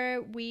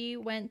remember we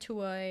went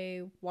to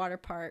a water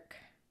park,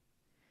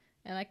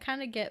 and I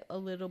kind of get a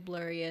little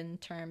blurry in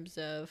terms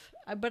of,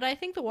 but I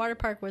think the water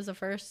park was the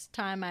first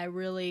time I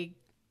really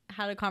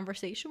had a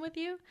conversation with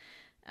you.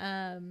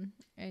 And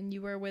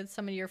you were with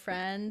some of your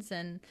friends,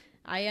 and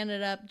I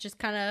ended up just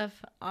kind of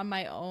on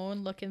my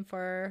own looking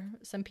for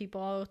some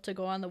people to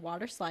go on the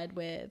water slide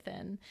with,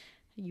 and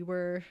you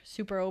were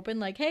super open,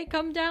 like, hey,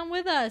 come down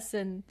with us.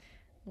 And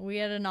we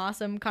had an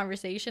awesome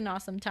conversation,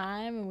 awesome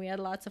time, and we had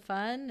lots of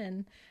fun.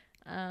 And,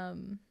 I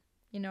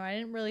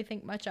didn't really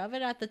think much of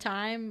it at the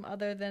time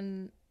other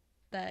than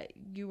that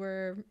you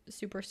were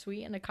super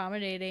sweet and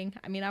accommodating.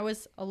 I mean, I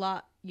was a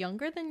lot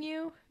younger than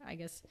you, I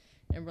guess.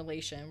 In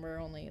relation, we're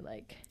only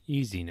like...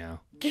 Easy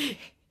now.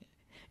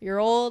 You're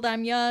old,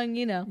 I'm young,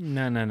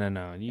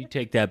 No. You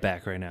take that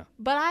back right now.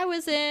 But I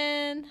was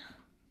in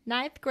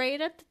 9th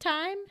grade at the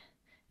time,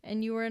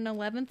 and you were in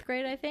 11th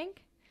grade, I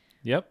think.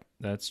 Yep,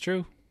 that's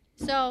true.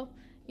 So,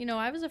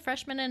 I was a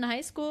freshman in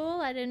high school.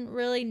 I didn't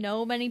really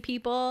know many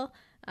people.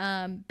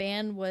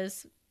 Band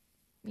was,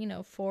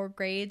 4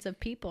 grades of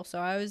people. So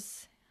I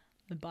was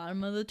the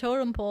bottom of the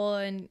totem pole,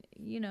 and,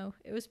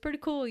 it was pretty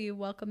cool. You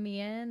welcomed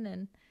me in,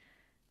 and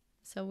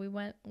so we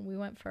went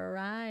for a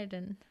ride.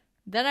 And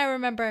then I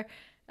remember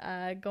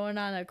going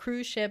on a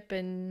cruise ship,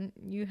 and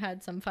you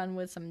had some fun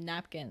with some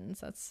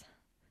napkins.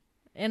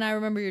 And I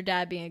remember your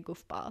dad being a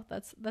goofball.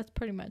 That's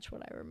pretty much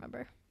what I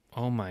remember.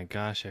 Oh my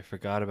gosh, I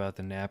forgot about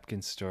the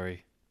napkin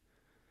story.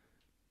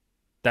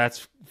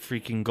 That's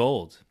freaking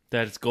gold.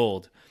 That's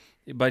gold.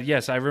 But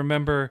yes, I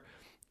remember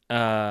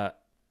the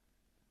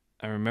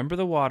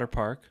water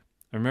park.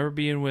 I remember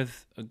being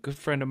with a good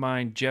friend of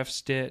mine, Jeff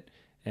Stitt,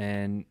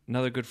 and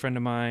another good friend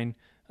of mine,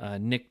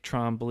 Nick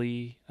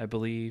Trombley, I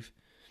believe.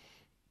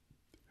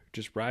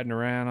 Just riding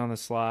around on the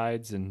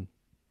slides, and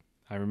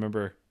I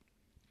remember...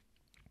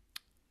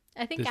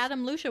 I think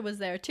Adam Lucia was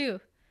there, too.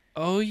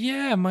 Oh,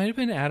 yeah, it might have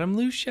been Adam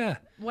Lucia.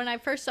 When I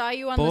first saw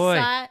you on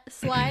the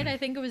slide, I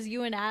think it was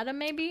you and Adam,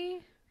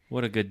 maybe?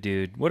 What a good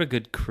dude. What a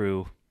good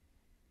crew.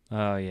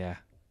 Oh, yeah.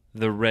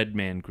 The Red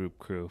Man Group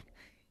crew.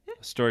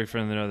 A story for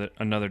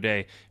another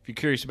day. If you're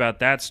curious about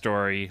that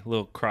story, a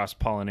little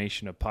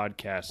cross-pollination of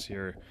podcasts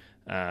here,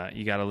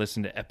 you got to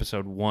listen to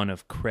episode 1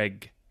 of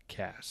Craig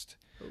Cast.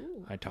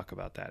 Ooh. I talk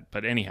about that.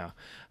 But anyhow,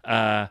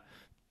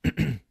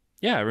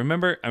 yeah, I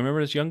remember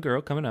this young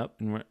girl coming up,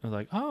 and we're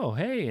like, oh,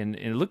 hey. And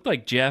it looked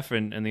like Jeff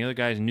and the other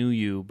guys knew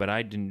you, but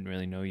I didn't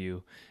really know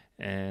you.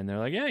 And they're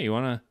like, yeah, you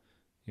wanna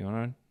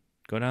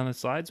go down the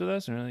slides with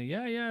us? And we're like,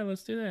 yeah,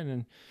 let's do that.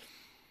 And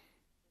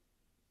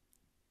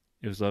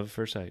it was love at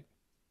first sight.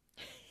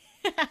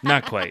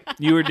 Not quite.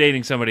 You were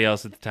dating somebody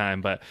else at the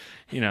time, but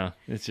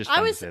it's just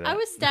fun to say that. I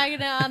was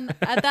stagnant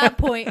at that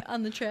point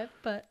on the trip,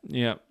 but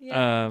yeah.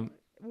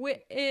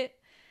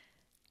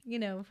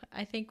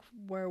 I think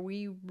where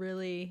we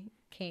really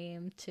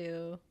came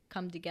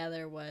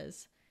together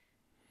was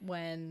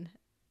when,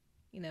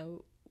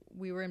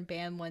 we were in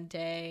band one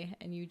day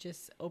and you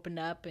just opened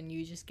up and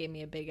you just gave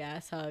me a big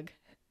ass hug.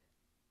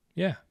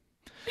 Yeah.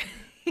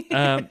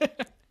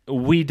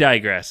 We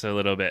digress a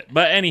little bit,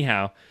 but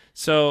anyhow,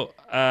 so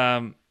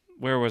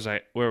where was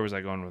I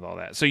going with all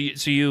that? So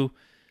you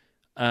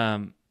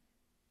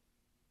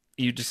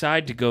you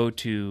decide to go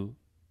to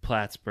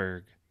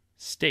Plattsburgh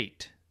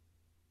State.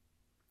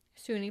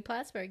 SUNY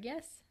Plattsburgh,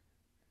 yes.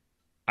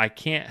 I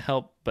can't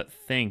help but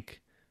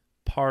think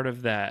part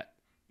of that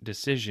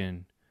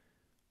decision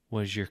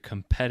was your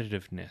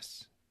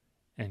competitiveness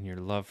and your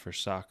love for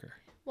soccer.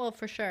 Well,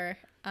 for sure.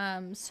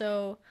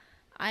 So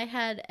I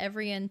had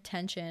every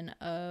intention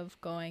of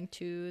going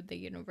to the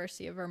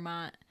University of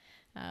Vermont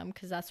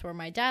because that's where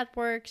my dad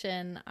worked,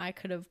 and I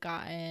could have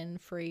gotten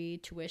free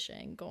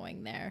tuition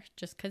going there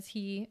just because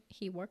he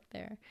worked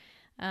there.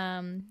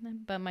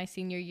 But my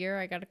senior year,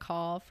 I got a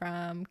call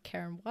from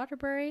Karen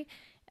Waterbury,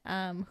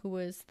 who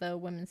was the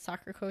women's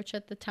soccer coach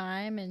at the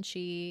time, and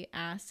she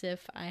asked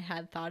if I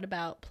had thought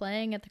about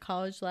playing at the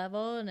college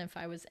level and if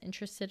I was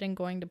interested in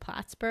going to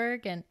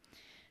Plattsburgh. And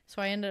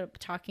so I ended up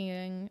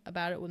talking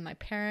about it with my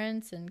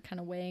parents and kind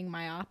of weighing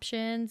my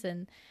options,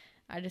 and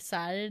I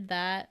decided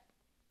that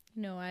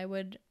I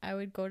would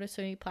go to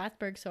SUNY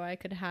Plattsburgh so I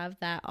could have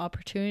that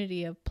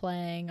opportunity of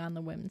playing on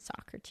the women's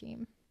soccer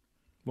team.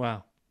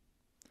 Wow.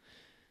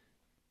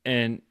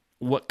 And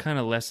what kind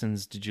of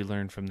lessons did you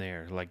learn from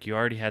there? Like, you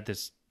already had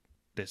this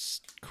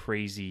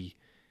crazy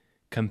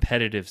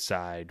competitive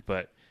side,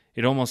 but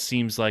it almost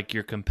seems like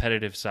your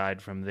competitive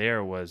side from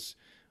there was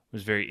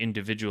very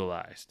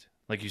individualized.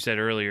 Like you said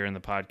earlier in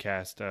the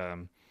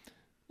podcast,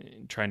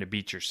 trying to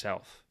beat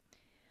yourself.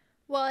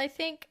 Well, I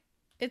think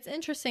it's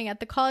interesting. At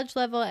the college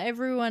level,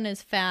 everyone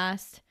is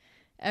fast.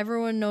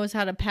 Everyone knows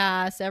how to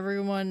pass.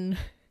 Everyone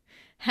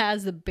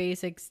has the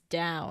basics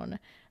down.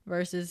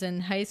 Versus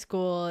in high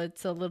school,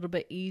 it's a little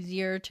bit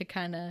easier to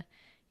kind of,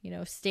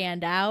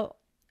 stand out.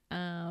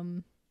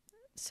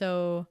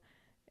 So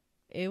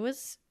it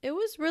was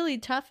really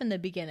tough in the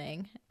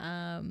beginning.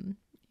 Going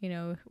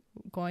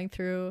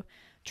through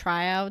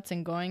tryouts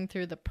and going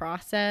through the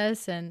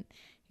process, and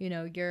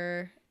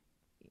you're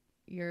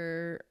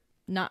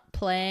not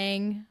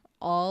playing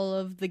all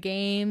of the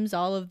games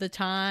all of the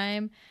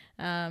time.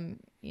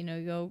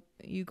 You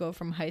go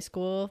from high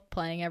school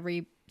playing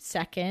every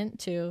second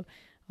to,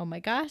 oh my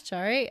gosh,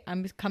 all right,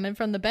 I'm coming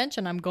from the bench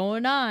and I'm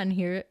going on.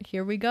 Here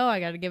we go. I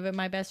got to give it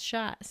my best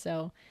shot.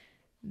 So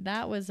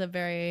that was a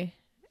very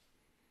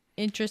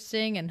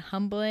interesting and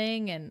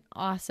humbling and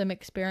awesome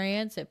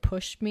experience. It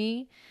pushed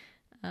me.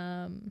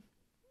 And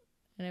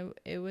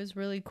it was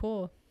really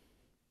cool.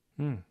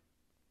 It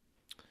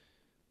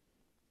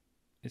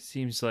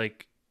seems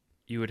like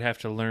you would have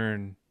to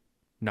learn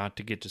not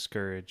to get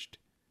discouraged.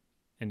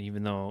 And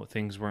even though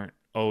things weren't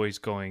always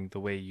going the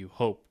way you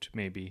hoped,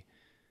 maybe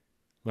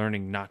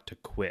learning not to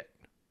quit.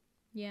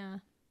 Yeah,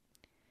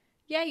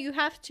 you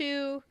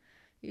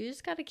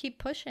just got to keep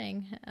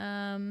pushing.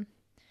 And,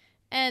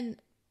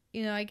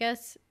 I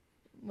guess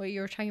what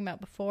you were talking about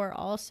before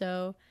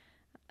also,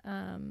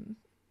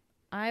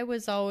 I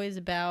was always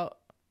about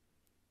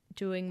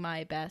doing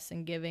my best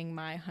and giving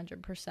my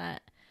 100%.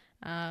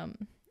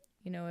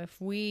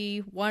 If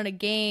we won a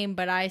game,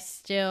 but I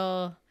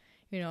still,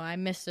 I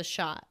missed a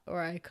shot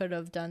or I could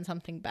have done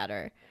something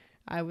better,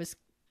 I was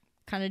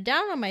kind of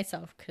down on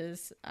myself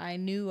because I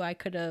knew I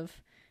could have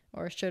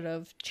or should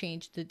have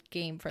changed the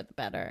game for the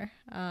better.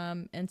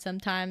 And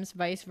sometimes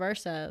vice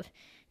versa,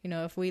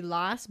 if we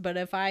lost, but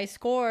if I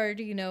scored,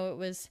 it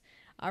was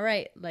all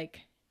right.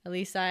 Like, at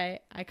least I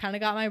kind of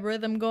got my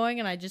rhythm going,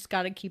 and I just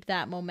got to keep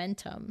that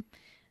momentum.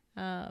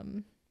 But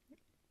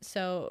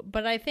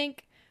I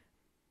think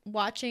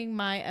watching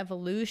my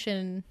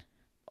evolution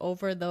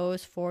over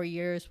those 4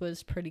 years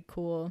was pretty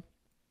cool,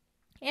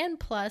 and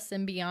plus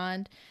and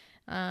beyond.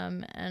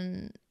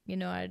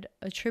 I'd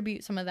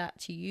attribute some of that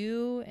to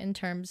you in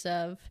terms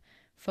of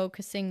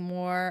focusing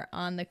more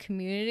on the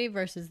community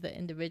versus the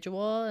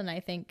individual. And I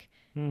think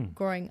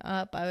growing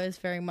up, I was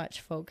very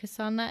much focused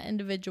on that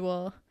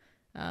individual,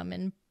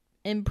 and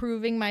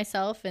improving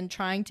myself and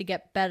trying to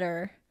get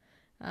better,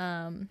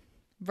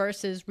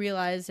 versus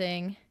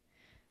realizing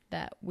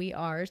that we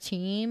are a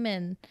team,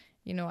 and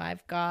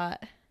I've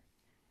got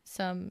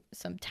some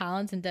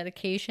talents and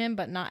dedication,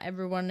 but not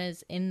everyone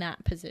is in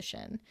that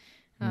position.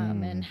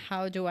 And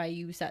how do I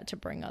use that to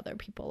bring other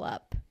people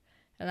up?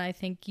 And I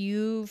think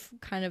you've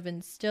kind of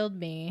instilled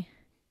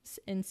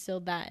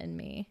that in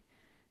me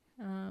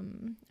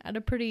at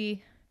a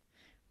pretty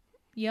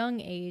young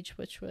age,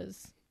 which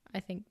was, I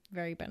think,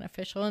 very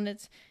beneficial. And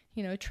it's,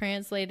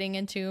 translating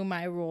into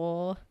my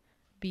role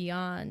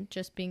beyond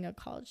just being a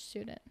college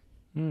student.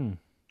 I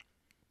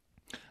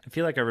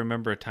feel like I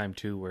remember a time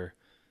too where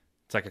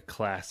it's like a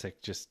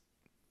classic, just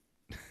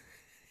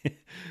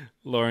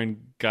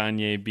Lauren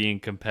Gonyea being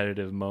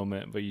competitive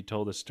moment, but you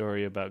told a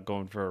story about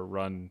going for a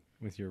run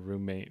with your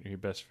roommate or your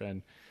best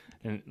friend,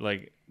 and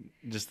like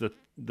just the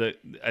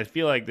I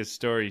feel like this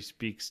story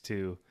speaks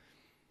to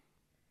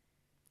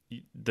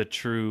the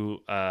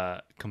true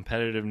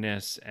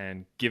competitiveness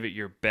and give it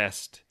your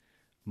best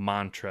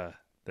mantra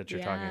that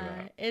you're talking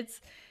about.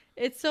 It's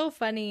so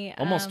funny,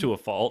 almost to a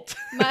fault.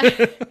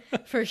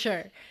 For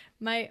sure.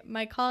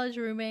 My college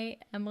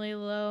roommate, Emily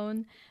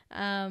Lone,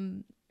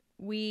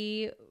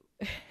 we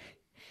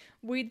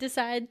we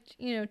decide,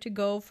 to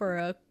go for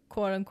a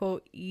quote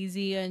unquote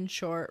easy and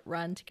short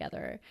run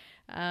together.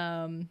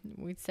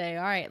 We'd say,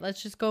 all right,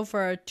 let's just go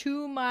for a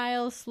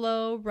 2-mile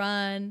slow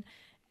run,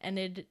 and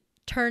it'd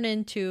turn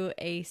into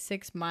a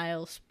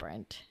 6-mile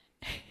sprint.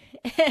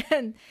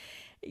 And,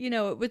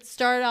 it would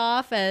start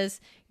off as,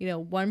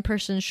 one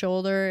person's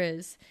shoulder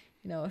is,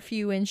 a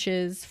few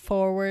inches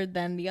forward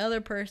than the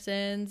other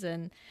person's.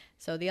 And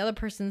so the other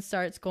person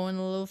starts going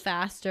a little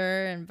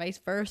faster and vice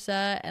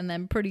versa. And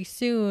then pretty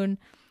soon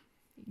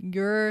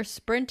you're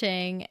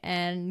sprinting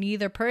and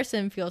neither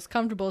person feels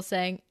comfortable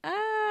saying,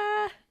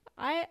 I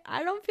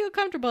don't feel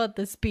comfortable at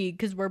this speed,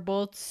 because we're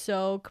both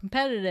so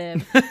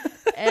competitive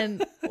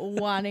and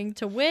wanting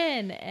to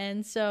win.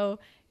 And so,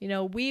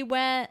 we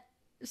went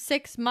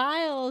 6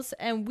 miles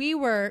and we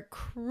were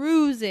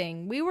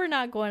cruising. We were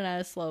not going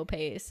at a slow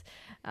pace.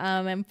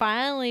 And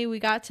finally we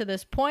got to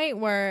this point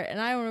where,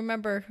 and I don't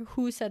remember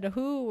who said to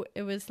who,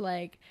 it was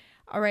like,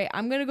 all right,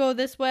 I'm going to go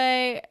this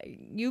way,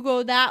 you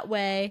go that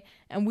way.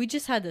 And we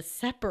just had to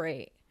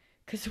separate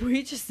because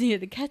we just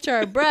needed to catch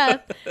our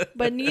breath.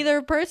 But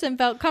neither person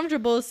felt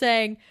comfortable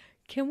saying,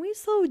 can we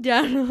slow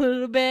down a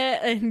little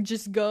bit and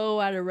just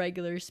go at a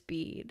regular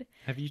speed?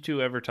 Have you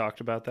two ever talked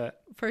about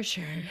that? For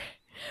sure.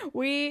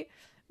 We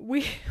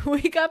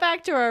got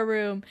back to our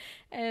room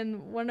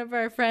and one of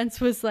our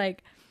friends was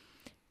like,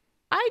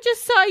 I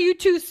just saw you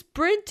two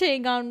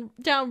sprinting down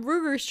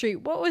Ruger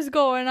Street. What was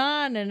going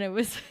on? And it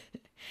was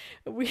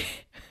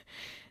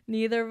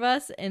neither of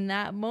us in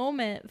that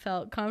moment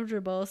felt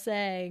comfortable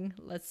saying,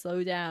 let's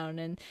slow down.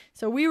 And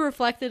so we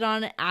reflected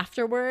on it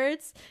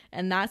afterwards,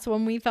 and that's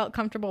when we felt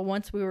comfortable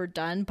once we were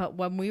done. But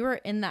when we were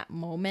in that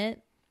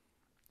moment,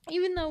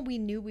 even though we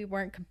knew we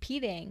weren't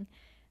competing,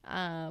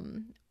 I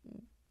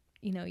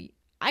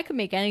could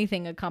make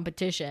anything a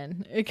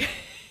competition.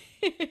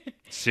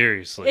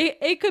 Seriously.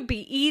 It could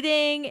be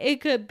eating.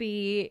 It could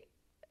be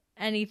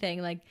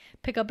anything. Like,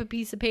 pick up a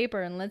piece of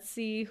paper and let's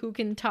see who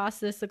can toss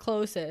this the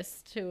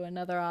closest to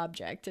another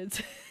object.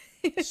 It's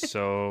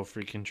so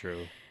freaking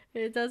true.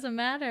 It doesn't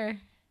matter.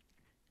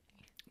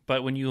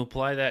 But when you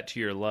apply that to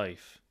your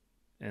life,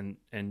 and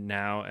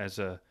now as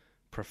a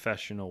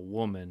professional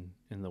woman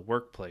in the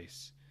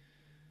workplace,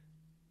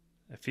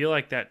 I feel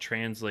like that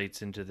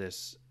translates into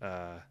this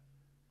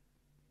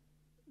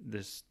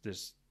this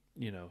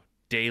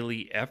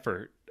daily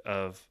effort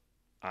of,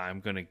 I'm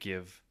going to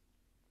give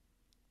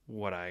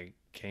what I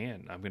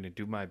can. I'm going to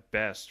do my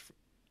best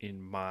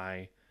in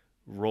my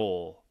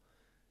role.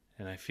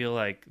 And I feel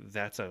like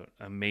that's an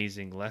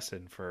amazing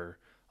lesson for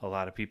a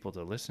lot of people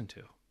to listen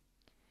to.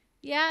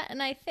 Yeah,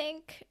 and I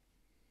think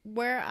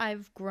where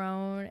I've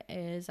grown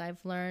is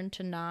I've learned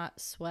to not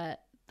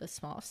sweat the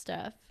small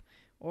stuff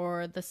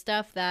or the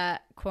stuff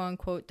that quote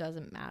unquote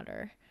doesn't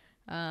matter.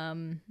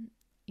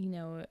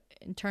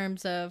 In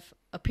terms of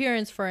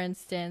appearance, for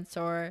instance,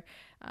 or,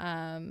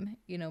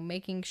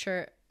 making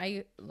sure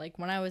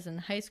when I was in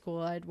high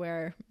school, I'd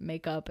wear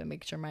makeup and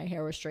make sure my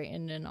hair was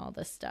straightened and all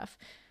this stuff.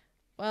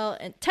 Well,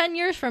 in 10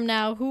 years from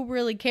now, who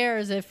really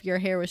cares if your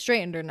hair was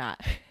straightened or not?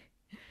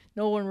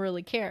 No one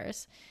really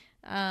cares.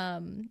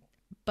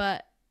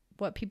 But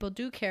what people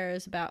do care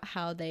is about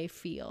how they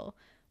feel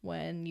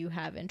when you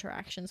have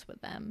interactions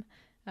with them.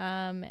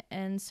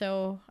 And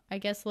so I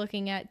guess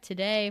looking at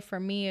today, for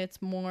me,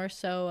 it's more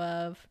so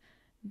of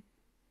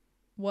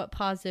what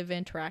positive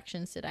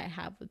interactions did I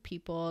have with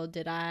people?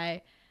 Did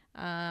I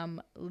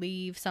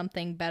leave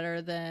something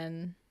better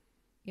than,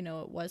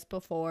 it was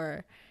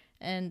before?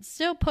 And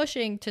still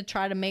pushing to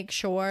try to make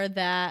sure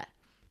that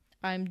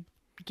I'm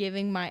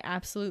giving my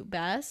absolute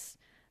best,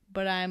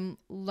 but I'm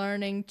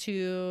learning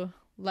to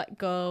let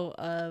go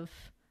of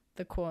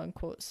the quote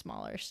unquote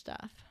smaller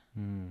stuff.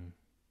 And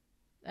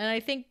I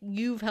think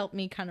you've helped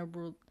me kind of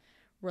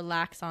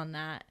relax on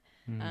that.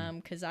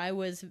 Because I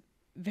was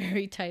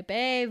very type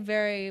A,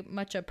 very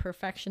much a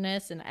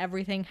perfectionist, and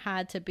everything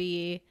had to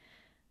be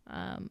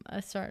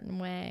a certain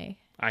way.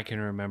 I can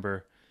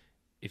remember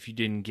if you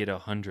didn't get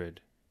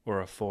 100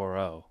 or a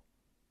 4.0.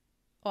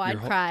 Oh, I'd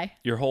cry.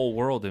 Your whole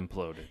world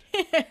imploded.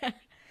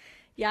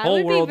 Yeah,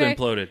 whole world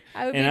imploded.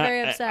 I would be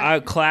very upset.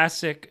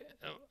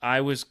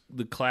 I was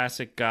the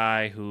classic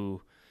guy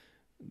who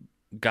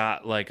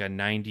got like a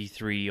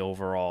 93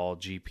 overall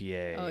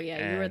GPA. Oh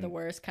yeah, you were the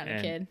worst kind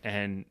of kid.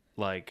 And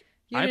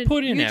I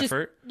put in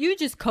effort. You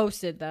just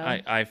coasted though.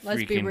 I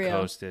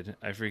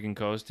freaking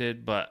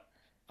coasted, but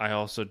I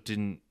also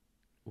didn't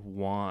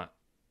want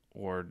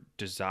or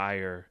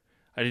desire.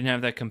 I didn't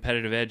have that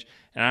competitive edge,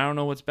 and I don't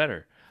know what's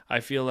better. I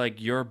feel like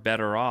you're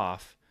better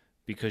off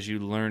because you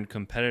learned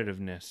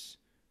competitiveness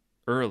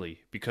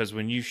early, because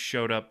when you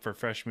showed up for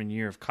freshman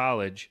year of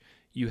college,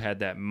 you had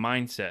that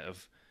mindset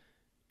of,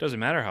 doesn't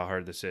matter how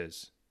hard this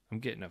is, I'm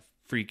getting a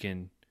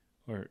freaking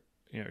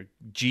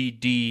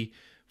GD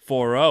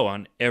 4.0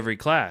 on every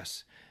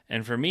class.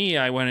 And for me,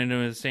 I went into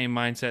the same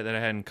mindset that I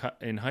had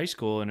in high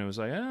school, and it was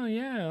like, oh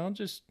yeah, I'll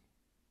just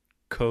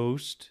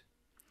coast.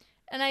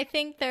 And I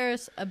think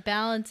there's a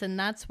balance, and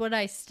that's what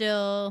I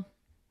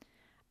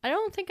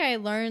don't think I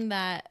learned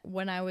that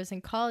when I was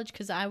in college,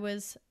 because I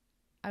was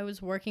I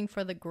was working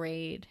for the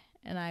grade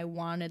and I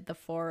wanted the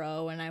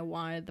 4.0 and I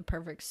wanted the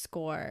perfect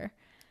score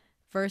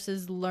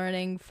versus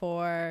learning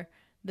for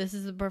this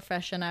is a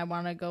profession I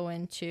want to go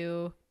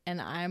into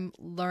and I'm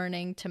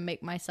learning to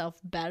make myself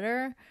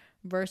better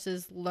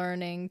versus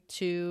learning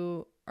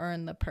to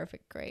earn the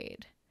perfect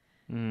grade.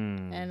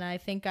 And I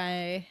think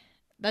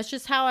that's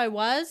just how I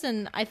was.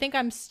 And I think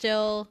I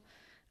still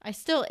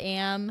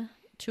am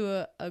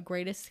to a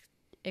greatest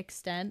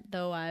extent,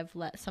 though I've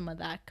let some of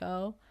that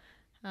go.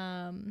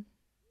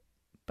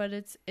 But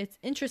it's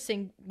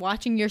interesting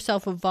watching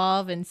yourself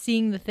evolve and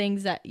seeing the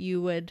things that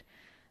you would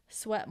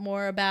sweat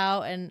more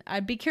about. And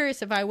I'd be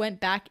curious if I went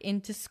back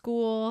into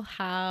school,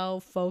 how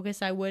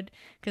focused I would,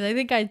 because I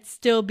think I'd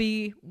still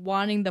be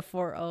wanting the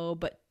 4.0,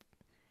 but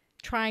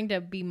trying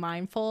to be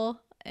mindful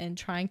and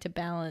trying to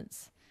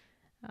balance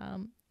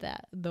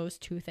those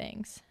two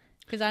things,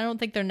 because I don't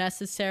think they're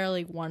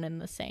necessarily one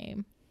and the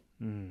same.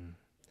 And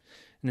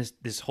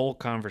this whole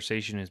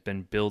conversation has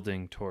been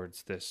building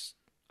towards this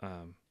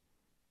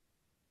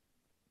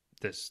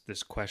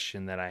this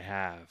question that I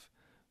have,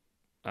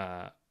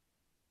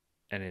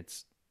 and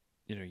it's,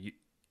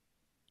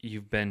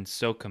 you've been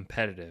so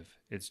competitive.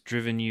 It's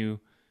driven you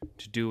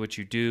to do what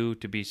you do,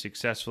 to be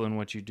successful in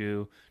what you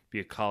do, be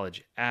a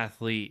college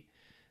athlete,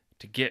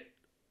 to get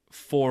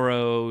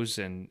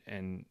 4.0s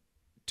and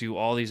do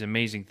all these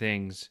amazing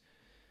things.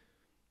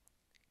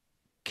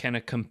 Can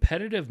a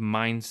competitive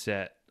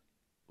mindset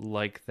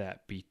like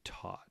that be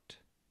taught?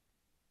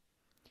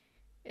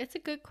 It's a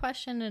good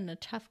question and a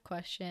tough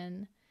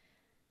question.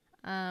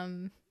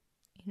 I've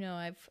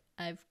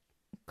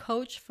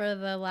coached for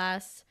the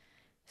last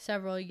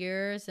several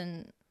years,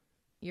 and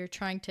you're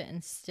trying to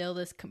instill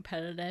this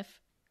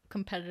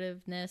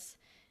competitiveness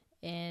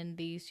in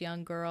these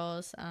young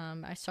girls.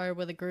 I started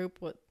with a group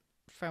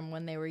from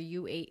when they were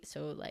U8,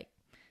 so like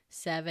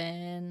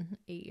 7,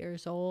 8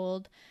 years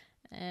old,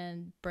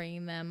 and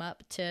bringing them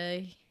up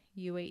to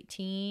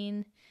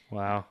U18.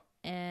 Wow.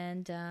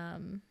 And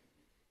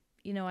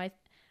I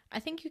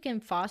think you can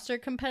foster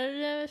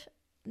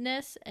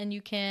competitiveness and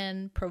you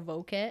can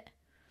provoke it.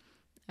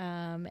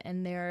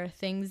 And there are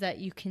things that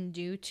you can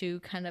do to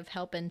kind of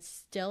help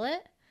instill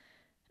it.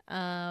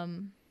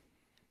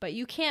 But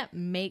you can't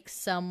make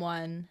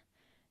someone,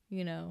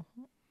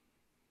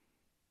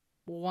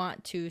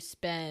 want to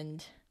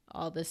spend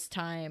all this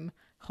time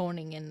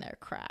honing in their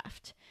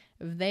craft.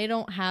 If they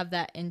don't have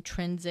that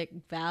intrinsic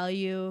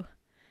value,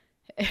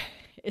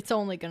 it's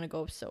only going to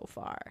go so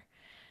far.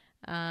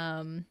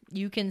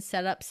 You can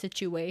set up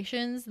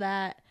situations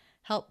that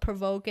help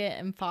provoke it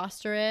and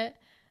foster it.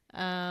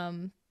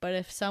 But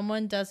if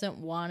someone doesn't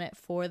want it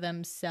for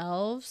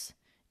themselves,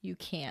 you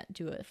can't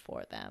do it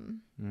for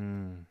them.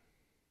 And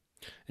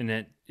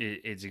that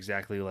it's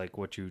exactly like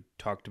what you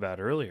talked about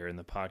earlier in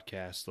the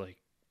podcast, like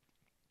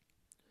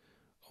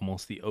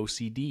almost the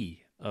OCD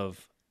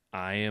of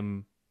I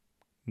am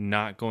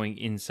not going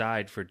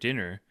inside for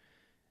dinner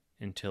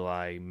until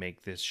I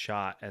make this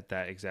shot at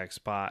that exact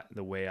spot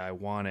the way I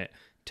want it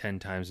 10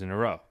 times in a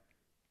row.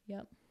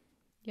 Yep.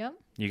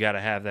 You got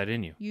to have that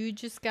in you. You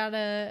just got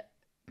to...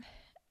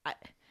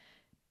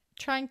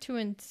 trying to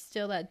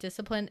instill that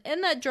discipline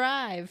and that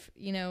drive,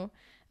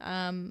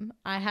 I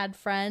had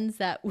friends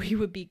that we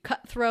would be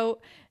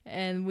cutthroat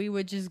and we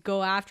would just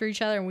go after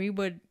each other and we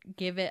would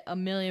give it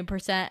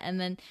 1,000,000%. And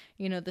then,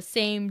 the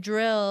same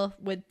drill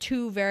with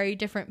two very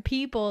different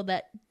people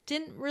that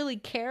didn't really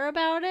care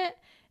about it,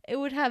 it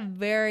would have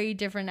very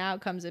different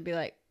outcomes. It'd be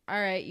like, all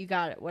right, you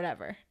got it,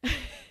 whatever.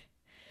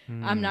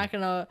 I'm not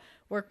going to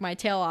work my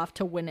tail off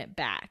to win it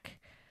back.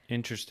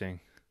 Interesting.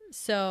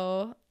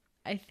 So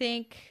I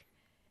think,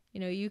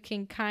 you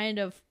can kind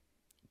of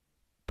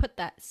put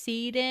that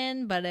seed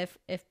in, but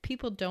if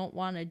people don't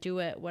want to do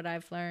it, what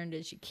I've learned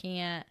is you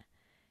can't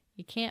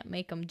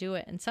make them do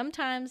it. And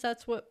sometimes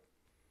that's what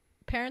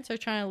parents are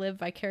trying to live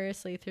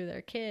vicariously through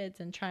their kids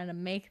and trying to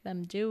make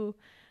them do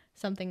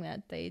something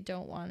that they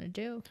don't want to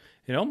do.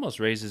 It almost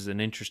raises an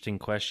interesting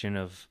question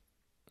of,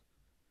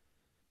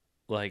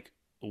 like,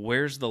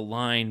 where's the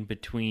line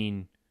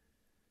between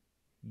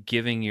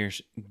giving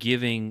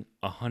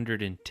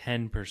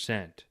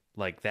 110%,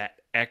 like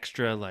that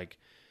extra, like,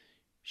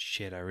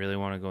 shit, I really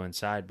want to go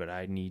inside, but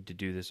I need to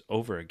do this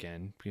over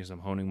again because I'm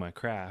honing my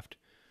craft,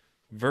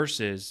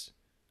 versus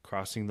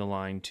crossing the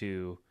line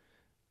to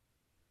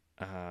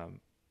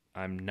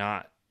I'm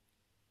not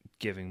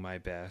giving my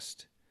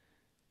best.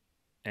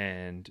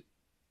 And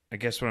I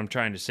guess what I'm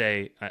trying to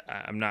say,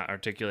 I'm not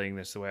articulating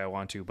this the way I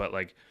want to, but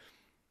like,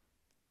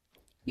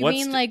 you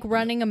mean like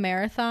running a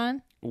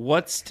marathon?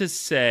 What's to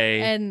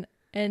say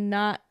and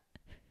not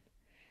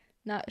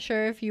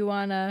sure if you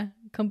want to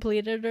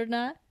complete it or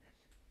not?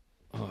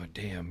 Oh,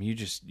 damn, you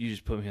just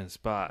put me on the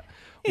spot.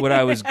 What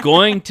I was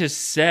going to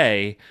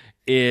say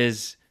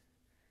is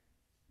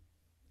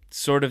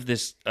sort of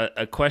this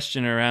a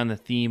question around the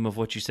theme of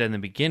what you said in the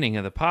beginning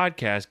of the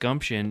podcast.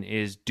 Gumption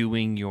is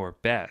doing your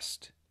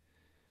best.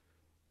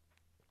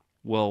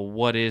 Well,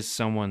 what is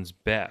someone's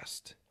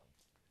best?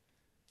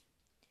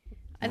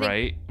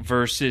 Right?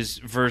 Versus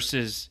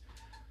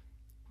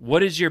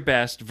what is your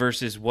best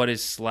versus what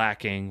is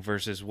slacking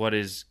versus what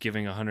is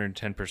giving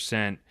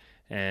 110%?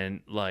 And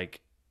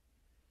like,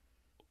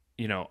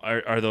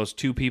 are those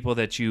two people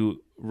that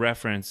you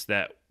referenced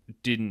that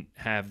didn't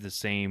have the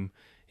same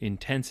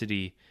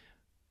intensity,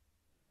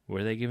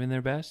 were they giving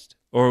their best?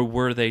 Or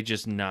were they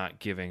just not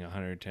giving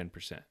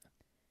 110%?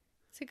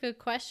 It's a good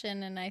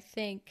question, and I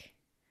think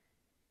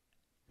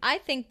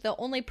the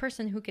only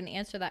person who can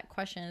answer that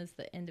question is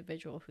the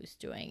individual who's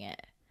doing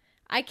it.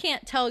 I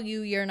can't tell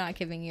you you're not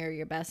giving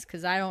your best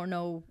because I don't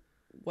know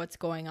what's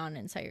going on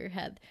inside your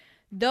head.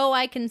 Though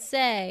I can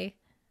say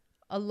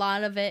a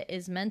lot of it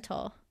is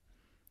mental,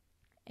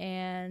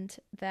 and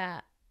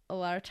that a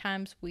lot of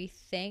times we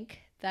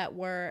think that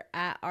we're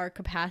at our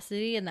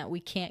capacity and that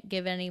we can't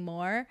give any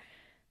more,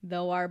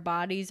 though our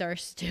bodies are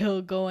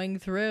still going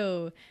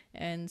through,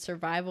 and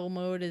survival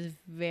mode is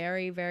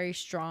very, very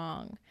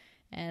strong.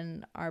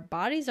 And our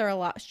bodies are a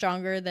lot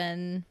stronger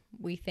than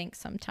we think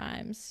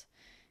sometimes.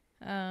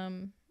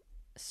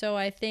 So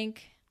I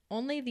think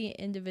only the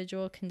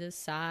individual can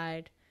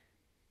decide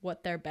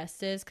what their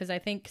best is, because I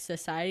think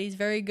society is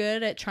very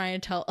good at trying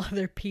to tell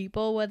other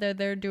people whether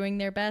they're doing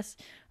their best.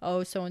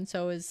 Oh,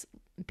 so-and-so is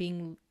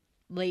being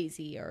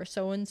lazy, or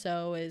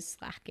so-and-so is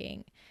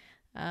slacking.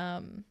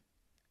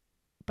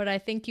 But I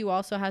think you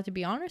also have to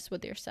be honest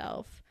with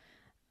yourself.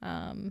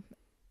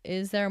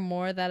 Is there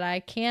more that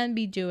I can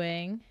be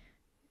doing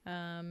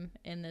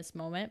in this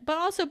moment? But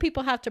also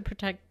people have to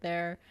protect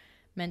their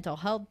mental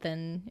health.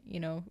 And,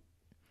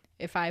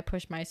 if I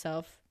push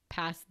myself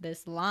past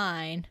this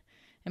line,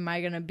 am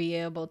I going to be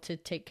able to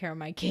take care of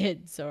my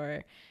kids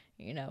or,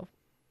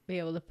 be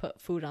able to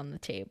put food on the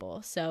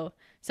table? So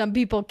some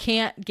people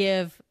can't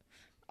give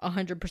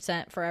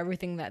 100% for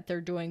everything that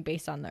they're doing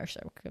based on their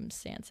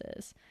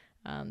circumstances.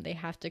 They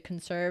have to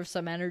conserve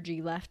some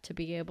energy left to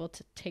be able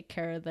to take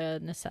care of the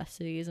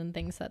necessities and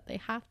things that they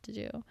have to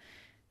do.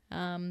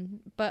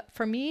 But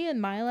for me in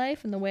my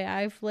life and the way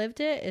I've lived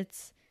it,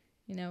 it's,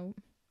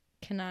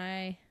 can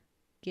I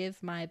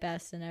give my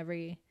best in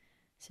every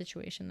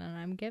situation that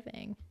I'm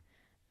giving?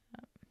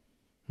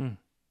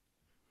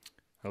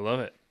 I love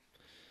it.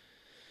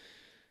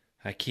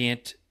 I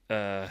can't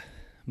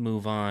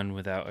move on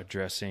without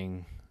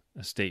addressing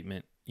a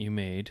statement you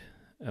made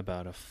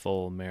about a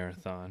full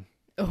marathon.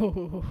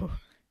 Oh,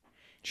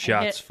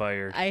 Shots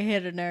fired. I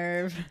hit a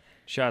nerve.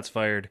 Shots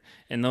fired.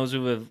 And those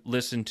who have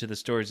listened to the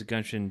Stories of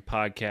Gumption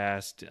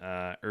podcast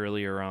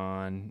earlier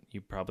on,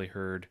 you probably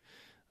heard,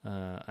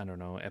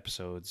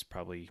 episodes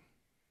probably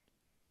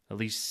at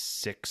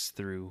least 6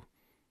 through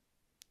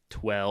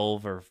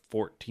 12 or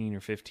 14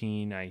 or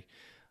 15. I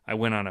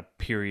went on a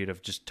period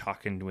of just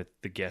talking with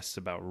the guests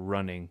about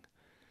running.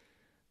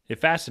 It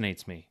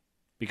fascinates me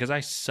because I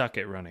suck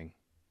at running.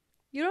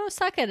 You don't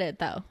suck at it,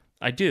 though.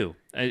 I do.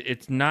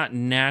 It's not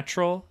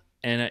natural,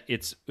 and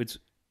it's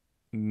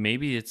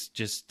maybe it's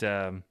just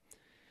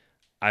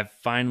I've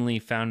finally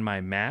found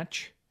my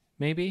match,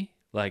 maybe.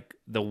 Like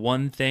the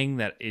one thing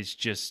that is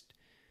just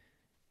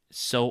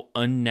so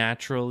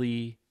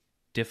unnaturally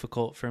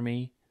difficult for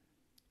me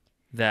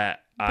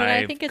that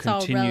I think it's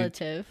all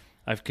relative.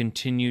 I've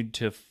continued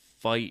to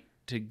fight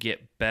to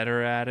get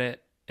better at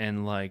it.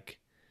 And like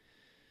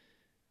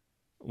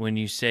when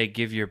you say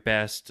give your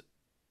best,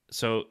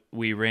 so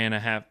we ran a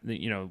half,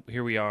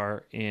 here we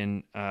are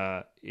in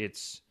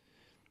it's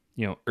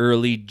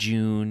early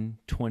June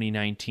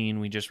 2019.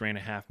 We just ran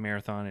a half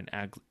marathon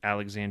in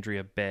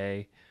Alexandria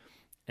Bay,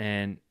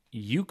 and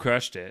you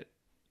crushed it.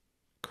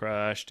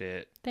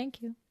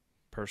 Thank you.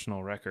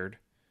 Personal record.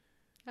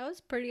 That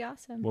was pretty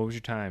awesome. What was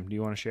your time? Do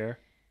you want to share?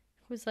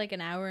 It was like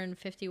an hour and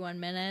 51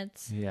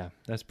 minutes. Yeah,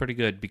 that's pretty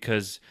good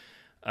because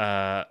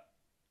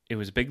it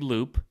was a big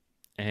loop,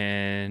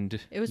 and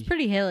it was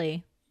pretty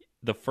hilly.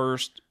 The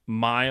first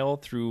mile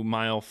through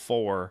mile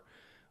 4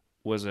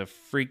 was a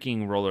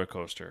freaking roller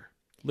coaster.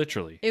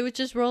 Literally. It was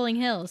just rolling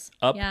hills.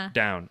 Up,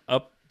 down,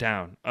 up,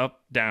 down,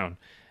 up, down.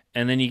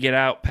 And then you get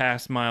out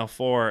past mile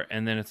 4,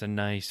 and then it's a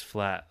nice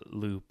flat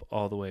loop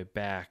all the way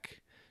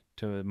back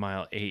to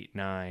mile 8,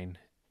 9.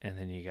 And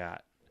then you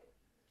got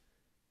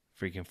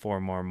freaking 4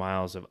 more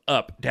miles of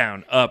up,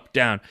 down, up,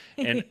 down.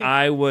 And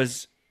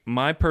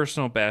my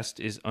personal best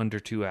is under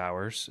 2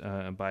 hours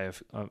by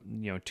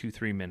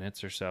 2-3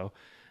 minutes or so.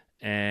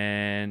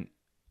 And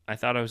I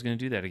thought I was going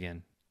to do that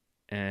again.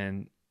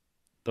 And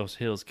those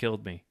hills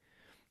killed me.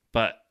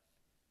 But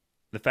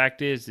the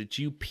fact is that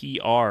you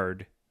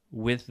PR'd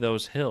with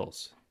those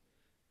hills.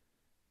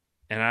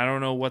 And I don't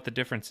know what the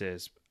difference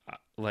is.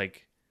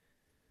 Like,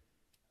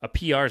 a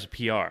PR is a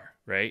PR,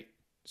 right?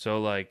 So,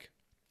 like,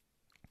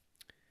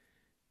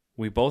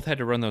 we both had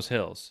to run those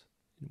hills.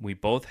 We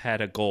both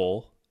had a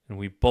goal. And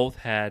we both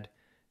had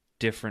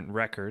different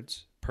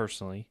records,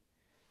 personally.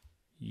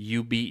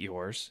 You beat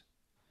yours.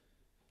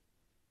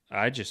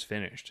 I just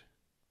finished.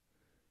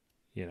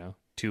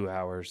 2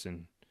 hours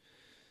and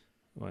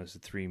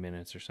 3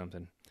 minutes or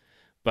something.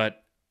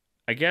 But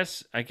I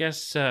guess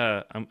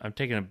I'm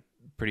taking a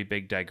pretty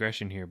big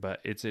digression here,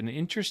 but it's an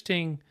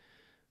interesting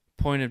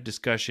point of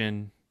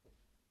discussion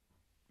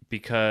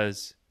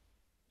because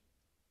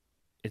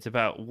it's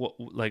about what,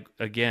 like,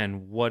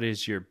 again, what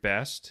is your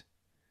best,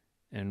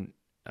 and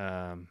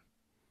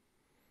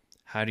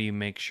how do you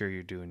make sure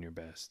you're doing your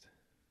best?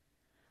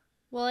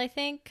 Well,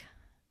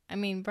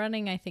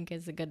 running, I think,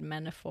 is a good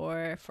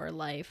metaphor for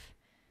life,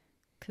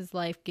 because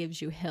life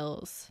gives you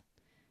hills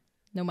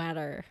no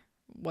matter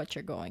what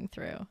you're going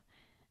through.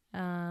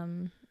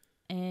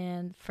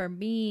 And for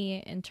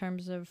me, in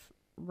terms of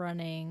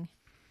running,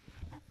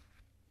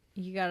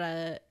 you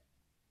gotta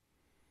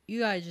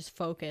just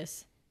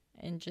focus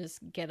and just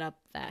get up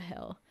that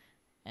hill.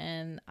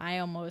 And I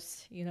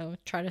almost,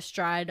 try to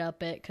stride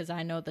up it because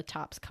I know the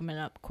top's coming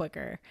up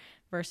quicker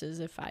versus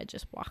if I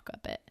just walk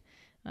up it.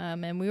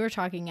 And we were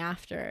talking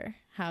after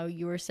how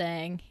you were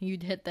saying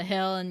you'd hit the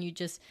hill and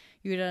you'd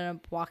end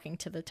up walking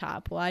to the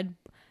top. Well,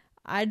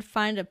 I'd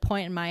find a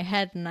point in my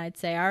head and I'd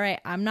say, all right,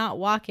 I'm not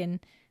walking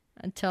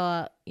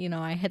until,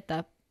 I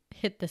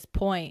hit this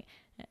point,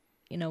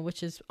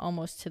 which is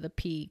almost to the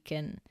peak.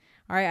 And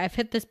all right, I've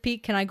hit this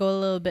peak. Can I go a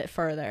little bit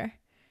further?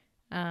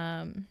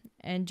 And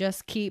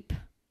just keep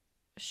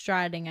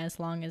striding as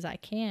long as I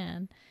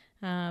can.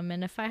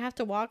 And if I have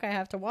to walk, I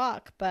have to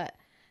walk. But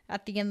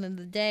at the end of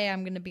the day,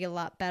 I'm going to be a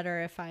lot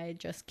better if I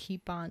just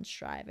keep on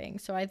striving.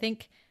 So I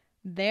think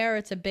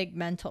it's a big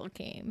mental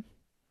game.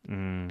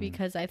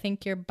 Because I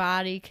think your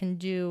body can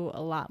do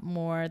a lot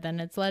more than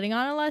it's letting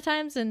on a lot of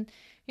times. And,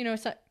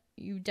 so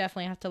you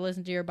definitely have to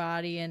listen to your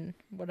body and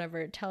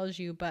whatever it tells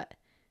you. But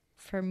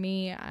for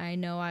me, I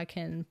know I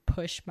can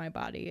push my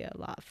body a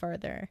lot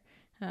further.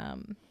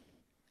 And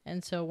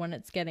so when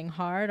it's getting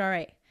hard, all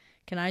right,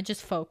 can I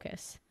just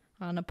focus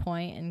on a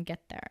point and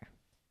get there?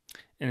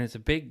 And it's a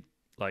big,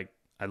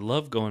 I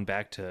love going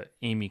back to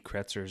Amy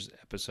Kretzer's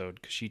episode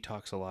because she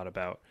talks a lot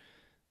about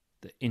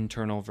the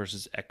internal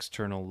versus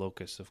external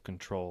locus of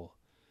control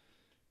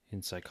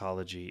in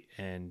psychology.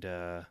 And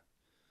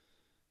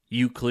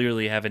you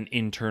clearly have an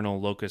internal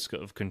locus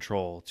of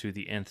control to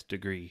the nth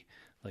degree.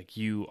 Like,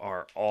 you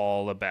are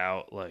all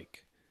about,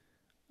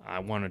 I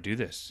want to do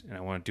this, and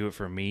I want to do it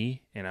for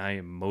me, and I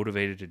am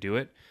motivated to do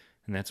it.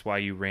 And that's why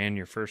you ran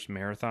your first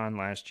marathon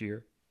last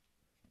year.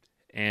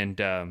 And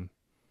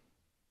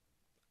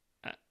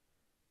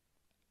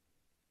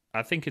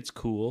I think it's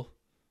cool.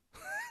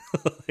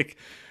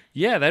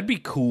 Yeah, that'd be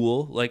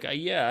cool.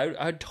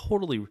 I'd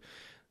totally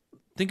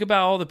think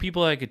about all the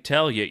people I could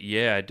tell you,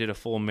 yeah, I did a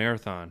full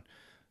marathon.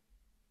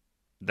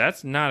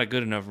 That's not a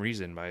good enough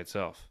reason by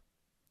itself.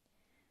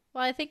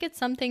 Well, I think it's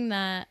something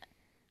that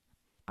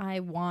I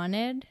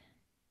wanted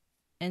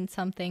and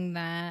something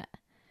that,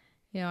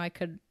 I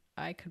could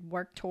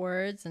work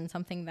towards and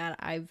something that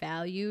I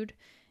valued.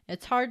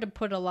 It's hard to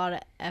put a lot of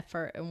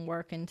effort and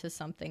work into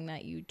something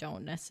that you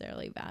don't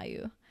necessarily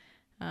value.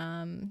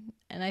 And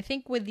I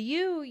think with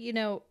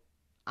you,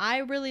 I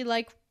really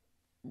like,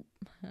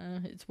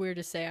 it's weird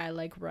to say I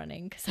like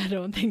running because I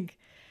don't think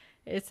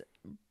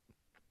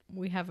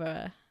we have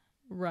a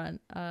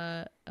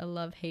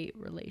love-hate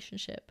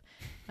relationship.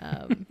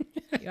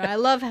 I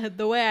love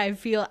the way I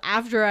feel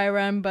after I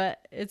run,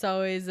 but it's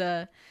always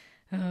I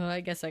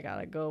guess I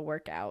gotta go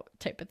work out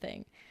type of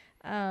thing.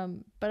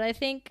 But I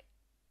think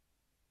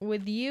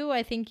with you,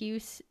 I think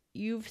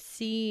you've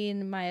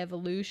seen my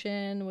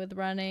evolution with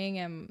running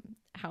and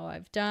how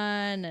I've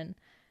done, and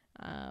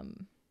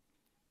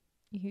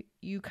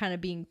you kind of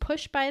being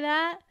pushed by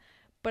that.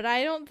 But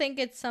I don't think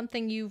it's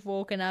something you've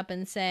woken up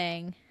and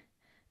said,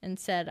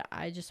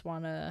 I just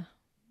want to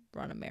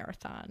run a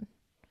marathon.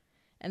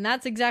 And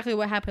that's exactly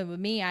what happened with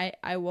me.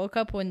 I woke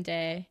up one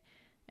day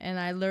and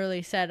I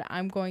literally said,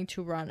 I'm going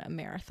to run a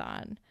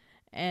marathon.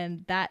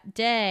 And that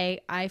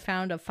day I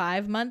found a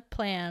 5-month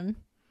plan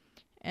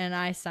and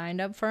I signed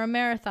up for a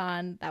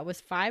marathon. That was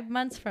 5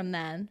 months from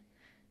then.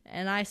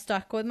 And I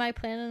stuck with my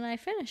plan and I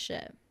finished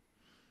it.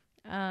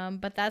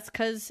 But that's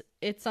because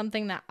it's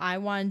something that I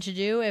wanted to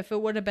do. If it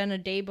would have been a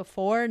day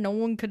before, no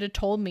one could have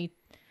told me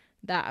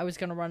that I was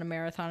going to run a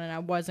marathon and I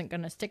wasn't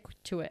going to stick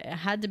to it. It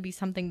had to be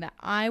something that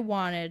I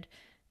wanted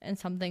and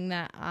something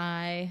that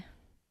I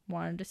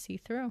wanted to see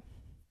through.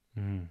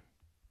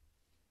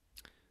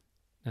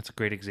 That's a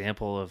great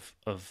example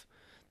of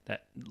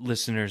that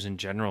listeners in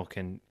general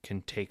can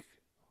take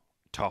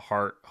to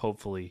heart,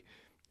 hopefully,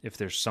 if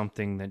there's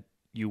something that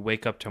you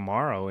wake up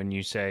tomorrow and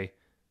you say,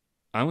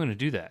 I'm going to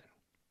do that.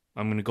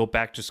 I'm going to go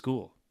back to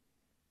school.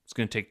 It's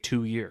going to take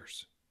 2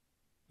 years.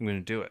 I'm going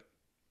to do it.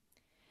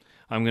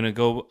 I'm going to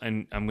go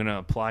and I'm going to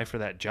apply for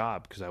that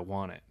job because I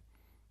want it.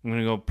 I'm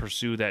going to go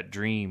pursue that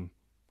dream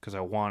because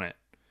I want it.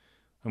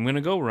 I'm going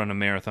to go run a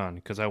marathon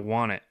because I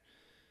want it.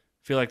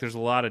 I feel like there's a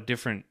lot of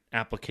different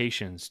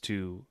applications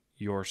to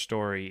your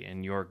story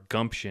and your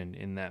gumption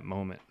in that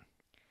moment.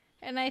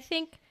 And I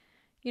think,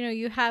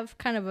 you have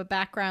kind of a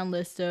background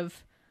list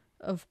of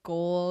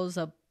goals,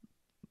 of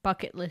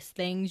bucket list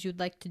things you'd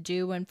like to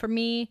do. And for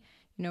me,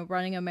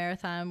 running a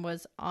marathon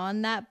was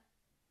on that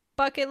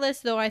bucket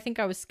list, though I think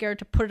I was scared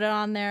to put it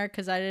on there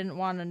because I didn't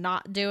want to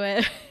not do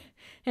it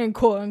and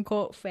quote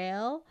unquote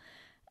fail.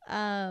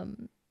 But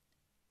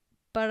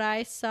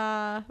I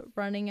saw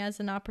running as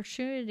an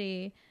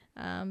opportunity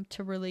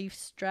to relieve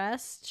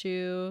stress,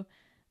 to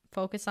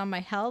focus on my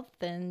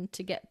health and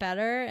to get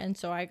better. And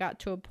so I got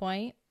to a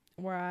point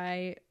where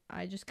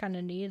I just kind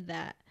of needed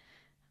that.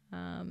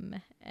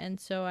 And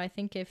so I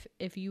think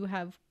if you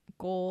have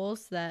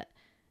goals that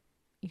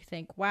you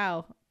think,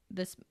 wow,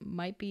 this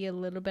might be a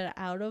little bit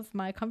out of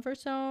my comfort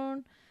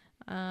zone,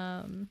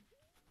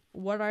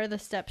 what are the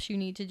steps you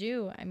need to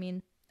do? I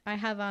mean, I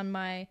have on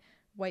my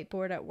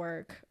whiteboard at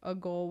work, a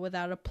goal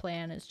without a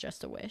plan is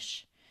just a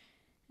wish.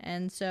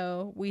 And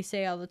so we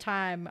say all the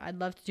time, I'd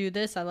love to do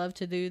this, I love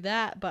to do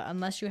that, but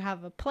unless you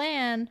have a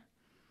plan,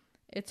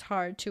 it's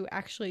hard to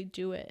actually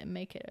do it and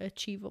make it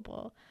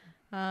achievable.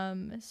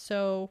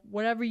 So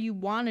whatever you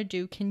want to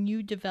do, can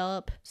you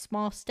develop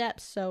small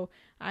steps? So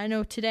I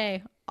know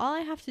today, all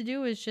I have to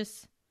do is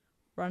just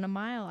run a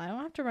mile. I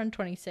don't have to run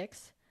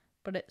 26,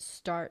 but it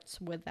starts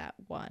with that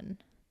one.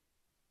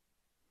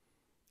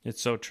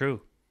 It's so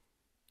true.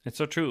 It's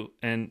so true.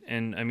 And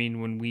I mean,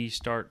 when we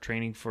start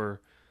training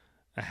for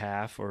a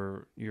half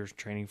or you're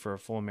training for a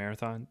full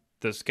marathon,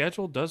 the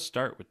schedule does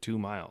start with 2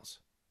 miles.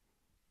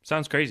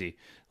 Sounds crazy.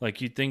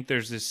 Like you'd think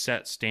there's this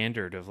set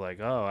standard of like,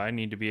 oh, I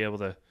need to be able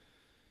to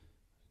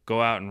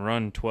go out and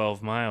run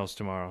 12 miles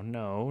tomorrow.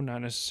 No,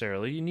 not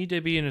necessarily. You need to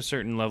be in a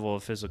certain level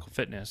of physical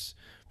fitness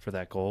for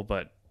that goal,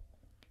 but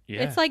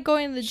yeah. It's like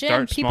going to the gym.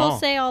 Start People small.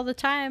 say all the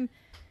time,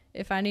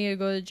 if I need to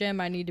go to the gym,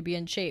 I need to be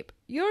in shape.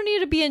 You don't need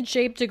to be in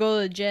shape to go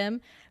to the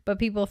gym, but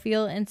people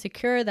feel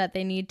insecure that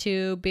they need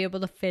to be able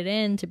to fit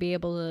in to be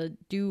able to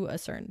do a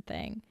certain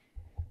thing.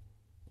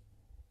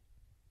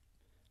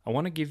 I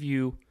want to give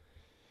you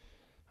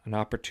an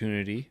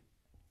opportunity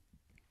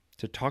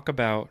to talk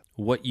about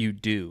what you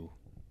do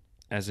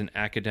as an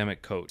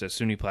academic coach at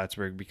SUNY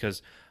Plattsburgh,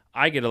 because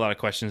I get a lot of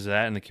questions of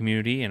that in the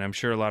community, and I'm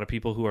sure a lot of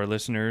people who are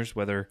listeners,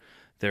 whether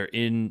they're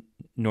in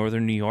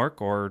northern New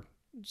York or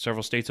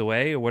several states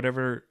away or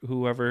whatever,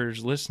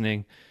 whoever's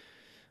listening,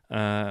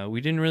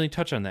 we didn't really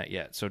touch on that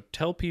yet. So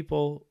tell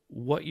people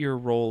what your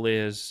role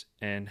is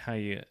and how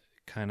you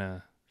kind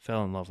of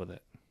fell in love with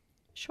it.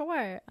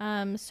 Sure.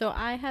 So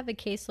I have a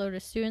caseload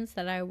of students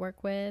that I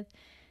work with,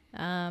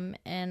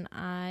 and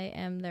I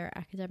am their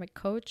academic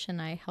coach,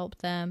 and I help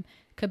them.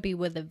 Could be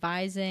with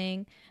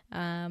advising,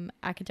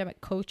 academic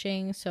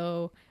coaching.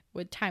 So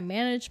with time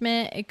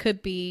management, it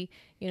could be,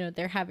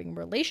 they're having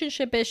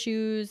relationship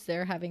issues,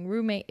 they're having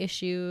roommate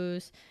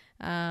issues.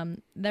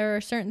 There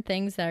are certain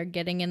things that are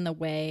getting in the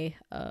way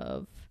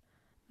of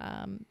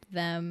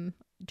them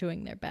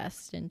doing their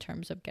best in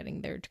terms of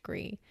getting their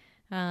degree.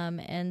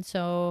 And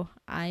so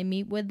I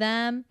meet with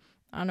them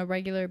on a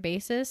regular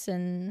basis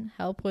and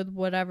help with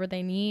whatever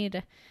they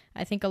need.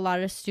 I think a lot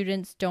of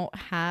students don't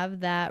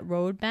have that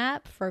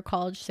roadmap for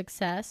college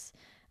success.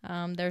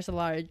 There's a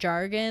lot of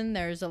jargon.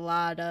 There's a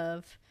lot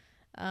of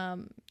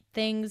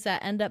things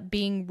that end up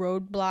being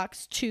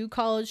roadblocks to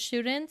college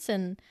students,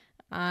 and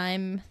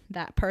I'm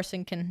that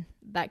person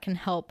that can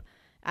help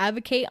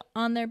advocate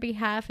on their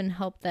behalf and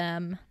help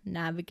them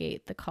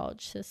navigate the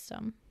college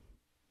system.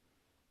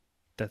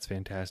 That's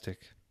fantastic.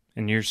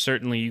 And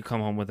you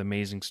come home with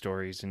amazing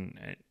stories,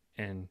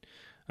 and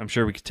I'm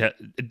sure we could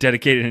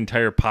dedicate an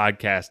entire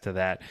podcast to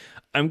that.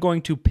 I'm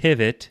going to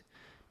pivot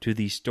to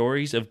the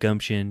Stories of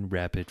Gumption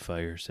rapid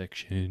fire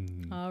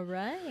section. All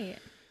right.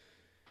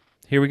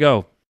 Here we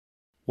go.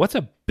 What's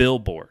a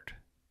billboard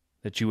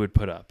that you would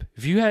put up?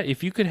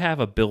 If you could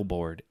have a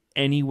billboard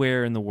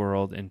anywhere in the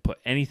world and put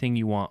anything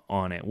you want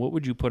on it, what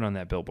would you put on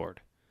that billboard?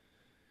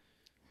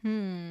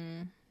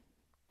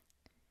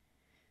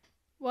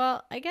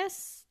 Well, I guess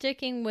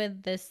sticking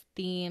with this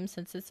theme,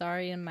 since it's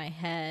already in my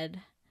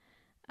head,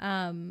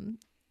 a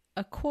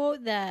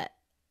quote that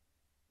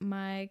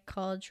my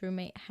college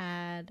roommate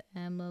had,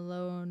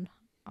 Malone,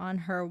 on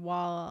her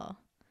wall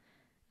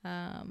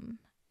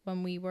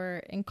when we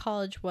were in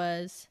college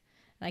was,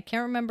 and I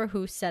can't remember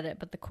who said it,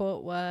 but the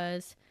quote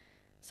was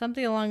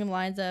something along the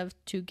lines of,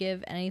 to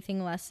give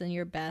anything less than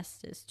your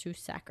best is to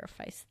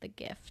sacrifice the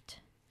gift.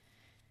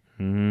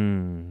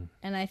 And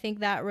I think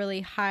that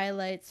really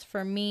highlights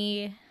for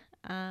me,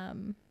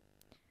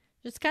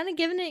 just kind of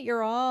giving it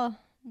your all,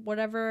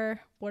 whatever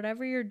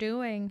you're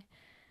doing.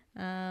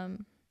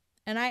 And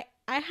I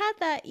had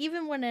that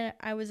even when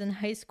I was in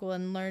high school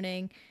and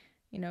learning,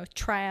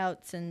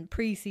 tryouts and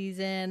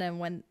preseason, and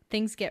when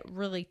things get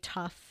really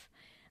tough,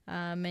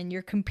 and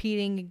you're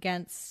competing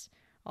against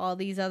all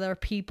these other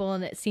people,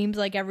 and it seems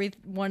like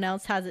everyone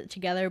else has it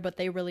together, but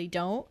they really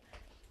don't.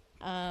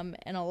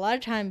 And a lot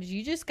of times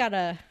you just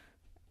gotta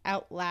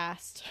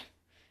outlast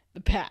the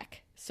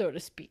pack, so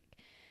to speak.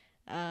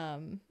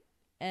 And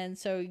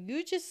so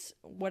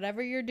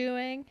whatever you're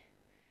doing,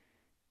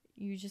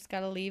 you just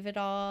gotta leave it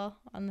all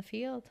on the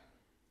field.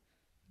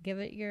 Give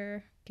it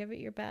your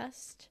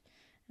best.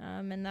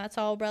 And that's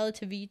all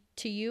relative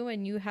to you,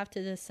 and you have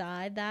to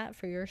decide that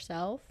for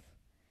yourself.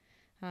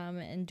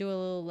 And do a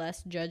little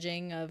less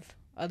judging of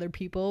other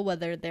people,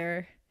 whether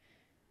they're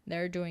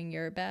doing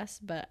your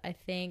best. But I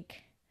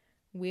think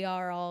we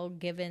are all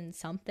given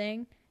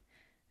something.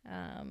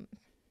 And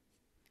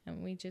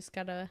we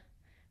gotta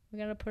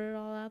put it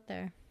all out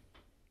there.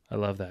 I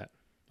love that.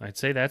 I'd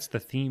say that's the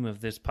theme of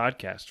this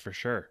podcast for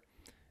sure.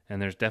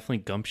 and there's definitely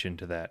gumption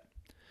to that.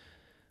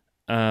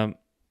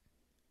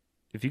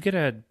 If you could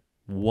add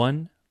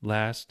one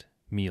last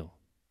meal,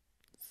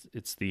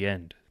 it's the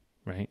end,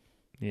 right?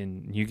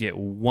 And you get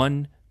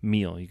one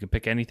meal. You can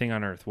pick anything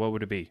on earth. What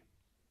would it be?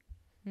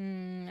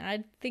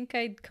 I think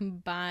I'd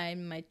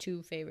combine my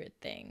two favorite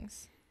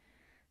things.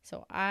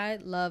 So I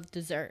love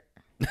dessert.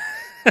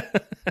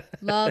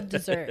 Love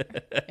dessert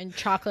and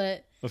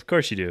chocolate. Of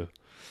course you do.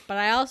 But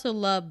I also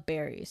love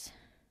berries.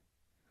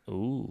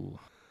 Ooh.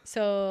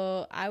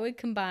 So I would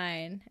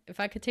combine, if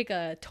I could take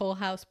a Toll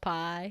House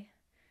pie.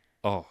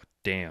 Oh,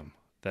 damn.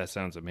 That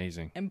sounds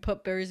amazing. And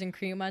put berries and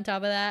cream on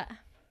top of that.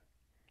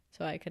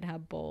 So I could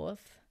have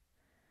both.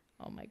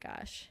 Oh my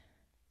gosh.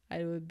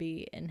 I would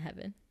be in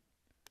heaven.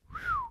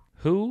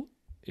 Who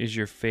is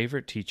your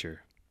favorite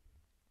teacher?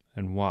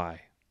 And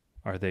why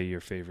are they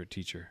your favorite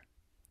teacher?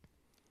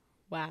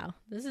 Wow.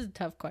 This is a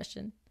tough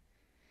question.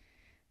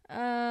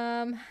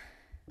 Man,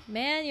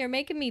 you're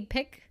making me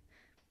pick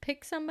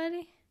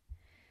somebody.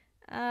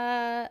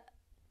 All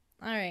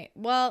right.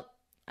 Well,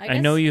 I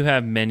guess... know you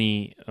have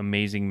many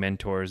amazing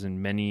mentors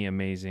and many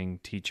amazing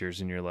teachers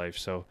in your life.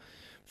 So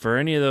for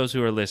any of those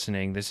who are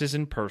listening, this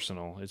isn't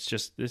personal.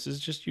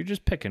 You're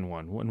just picking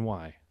one. And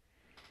why?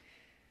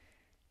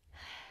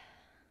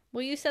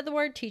 Well, you said the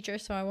word teacher,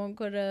 so I won't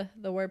go to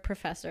the word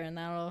professor, and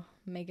that'll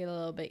make it a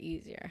little bit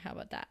easier. How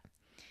about that?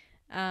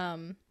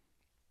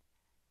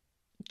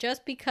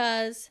 Just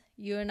because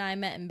you and I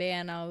met in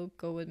band, I'll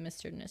go with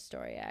Mr.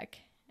 Nestoriak.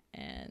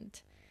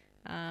 And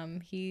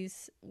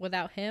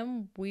without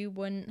him, we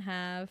wouldn't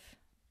have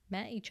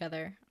met each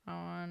other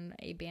on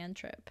a band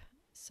trip.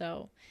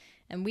 So,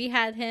 and we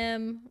had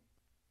him,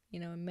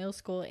 in middle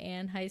school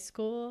and high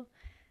school.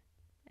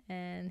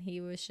 And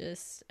he was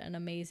just an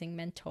amazing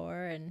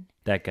mentor. And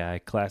that guy,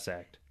 class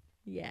act.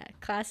 Yeah,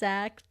 class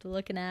act,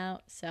 looking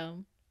out.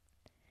 So,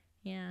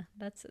 yeah,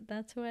 that's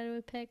who I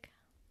would pick.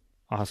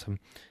 Awesome.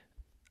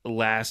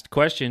 Last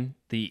question,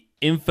 the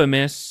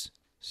infamous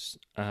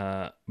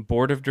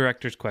board of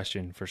directors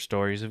question for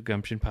Stories of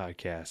Gumption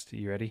podcast.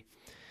 You ready?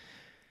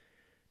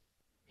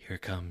 Here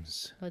it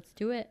comes. Let's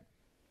do it.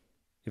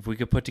 If we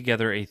could put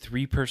together a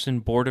 3-person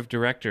board of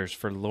directors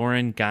for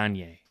Lauren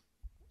Gonyea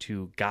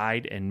to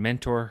guide and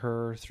mentor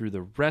her through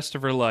the rest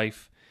of her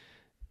life,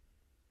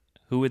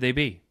 who would they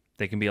be?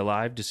 They can be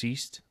alive,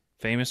 deceased,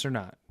 famous, or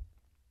not.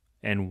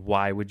 And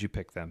why would you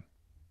pick them?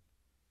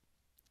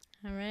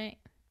 All right.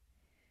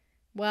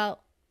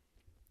 Well,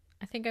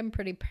 I think I'm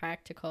pretty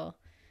practical.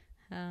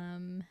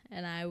 And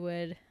I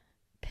would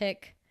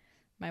pick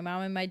my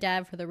mom and my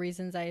dad for the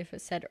reasons I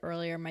said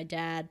earlier. My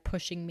dad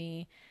pushing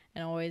me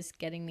and always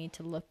getting me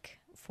to look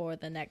for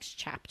the next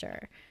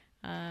chapter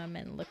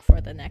and look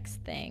for the next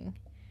thing.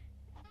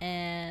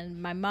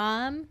 And my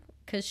mom,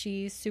 because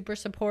she's super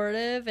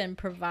supportive and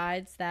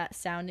provides that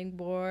sounding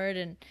board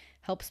and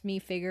helps me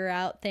figure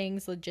out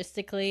things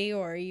logistically,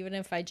 or even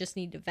if I just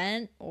need to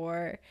vent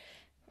or,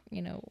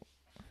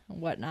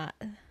 whatnot.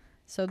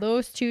 So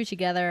those two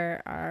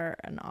together are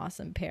an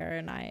awesome pair,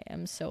 and I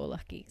am so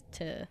lucky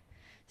to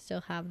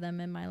still have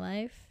them in my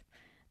life.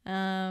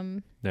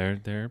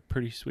 They're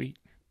pretty sweet.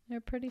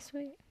 They're pretty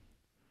sweet.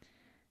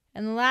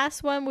 And the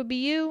last one would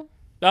be you.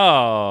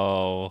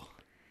 Oh.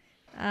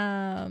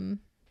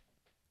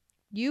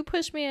 You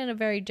push me in a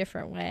very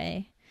different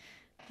way.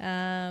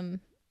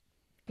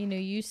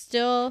 You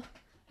still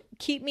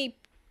keep me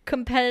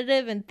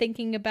competitive and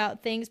thinking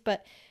about things,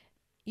 but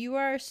you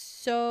are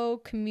so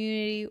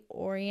community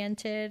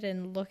oriented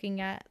and looking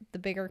at the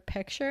bigger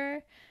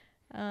picture,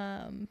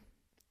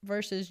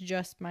 versus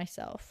just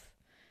myself.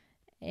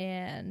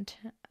 And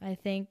I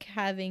think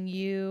having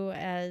you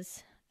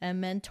as a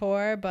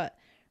mentor, but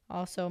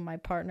also my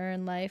partner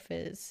in life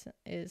is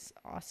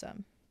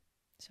awesome.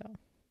 So,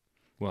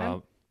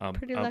 well, I'm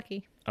pretty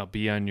lucky. I'll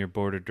be on your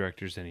board of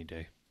directors any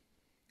day.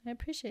 I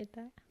appreciate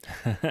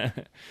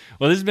that.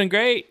 Well, this has been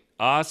great.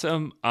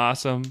 Awesome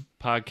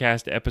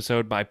podcast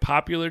episode by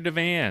popular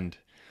demand.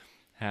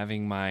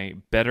 Having my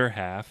better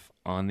half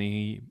on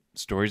the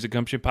Stories of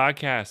Gumption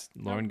podcast,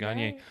 Lauren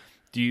Gonyea.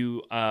 Do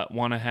you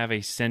want to have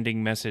a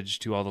sending message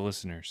to all the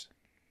listeners?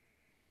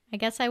 I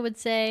guess I would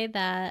say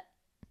that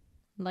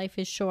life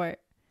is short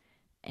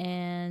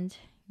and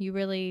you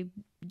really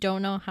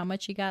don't know how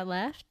much you got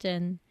left.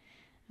 And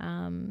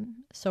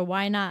so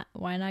why not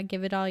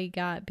give it all you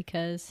got,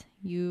 because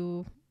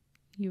you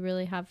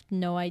really have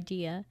no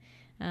idea.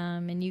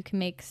 And you can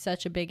make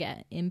such a big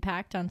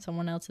impact on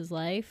someone else's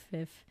life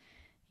if,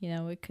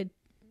 it could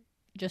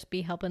just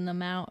be helping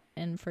them out.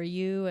 And for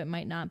you, it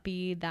might not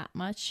be that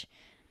much,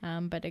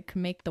 but it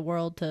could make the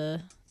world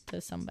to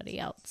somebody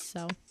else.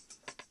 So,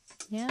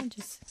 yeah,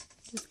 just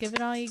give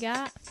it all you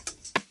got.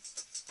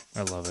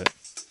 I love it.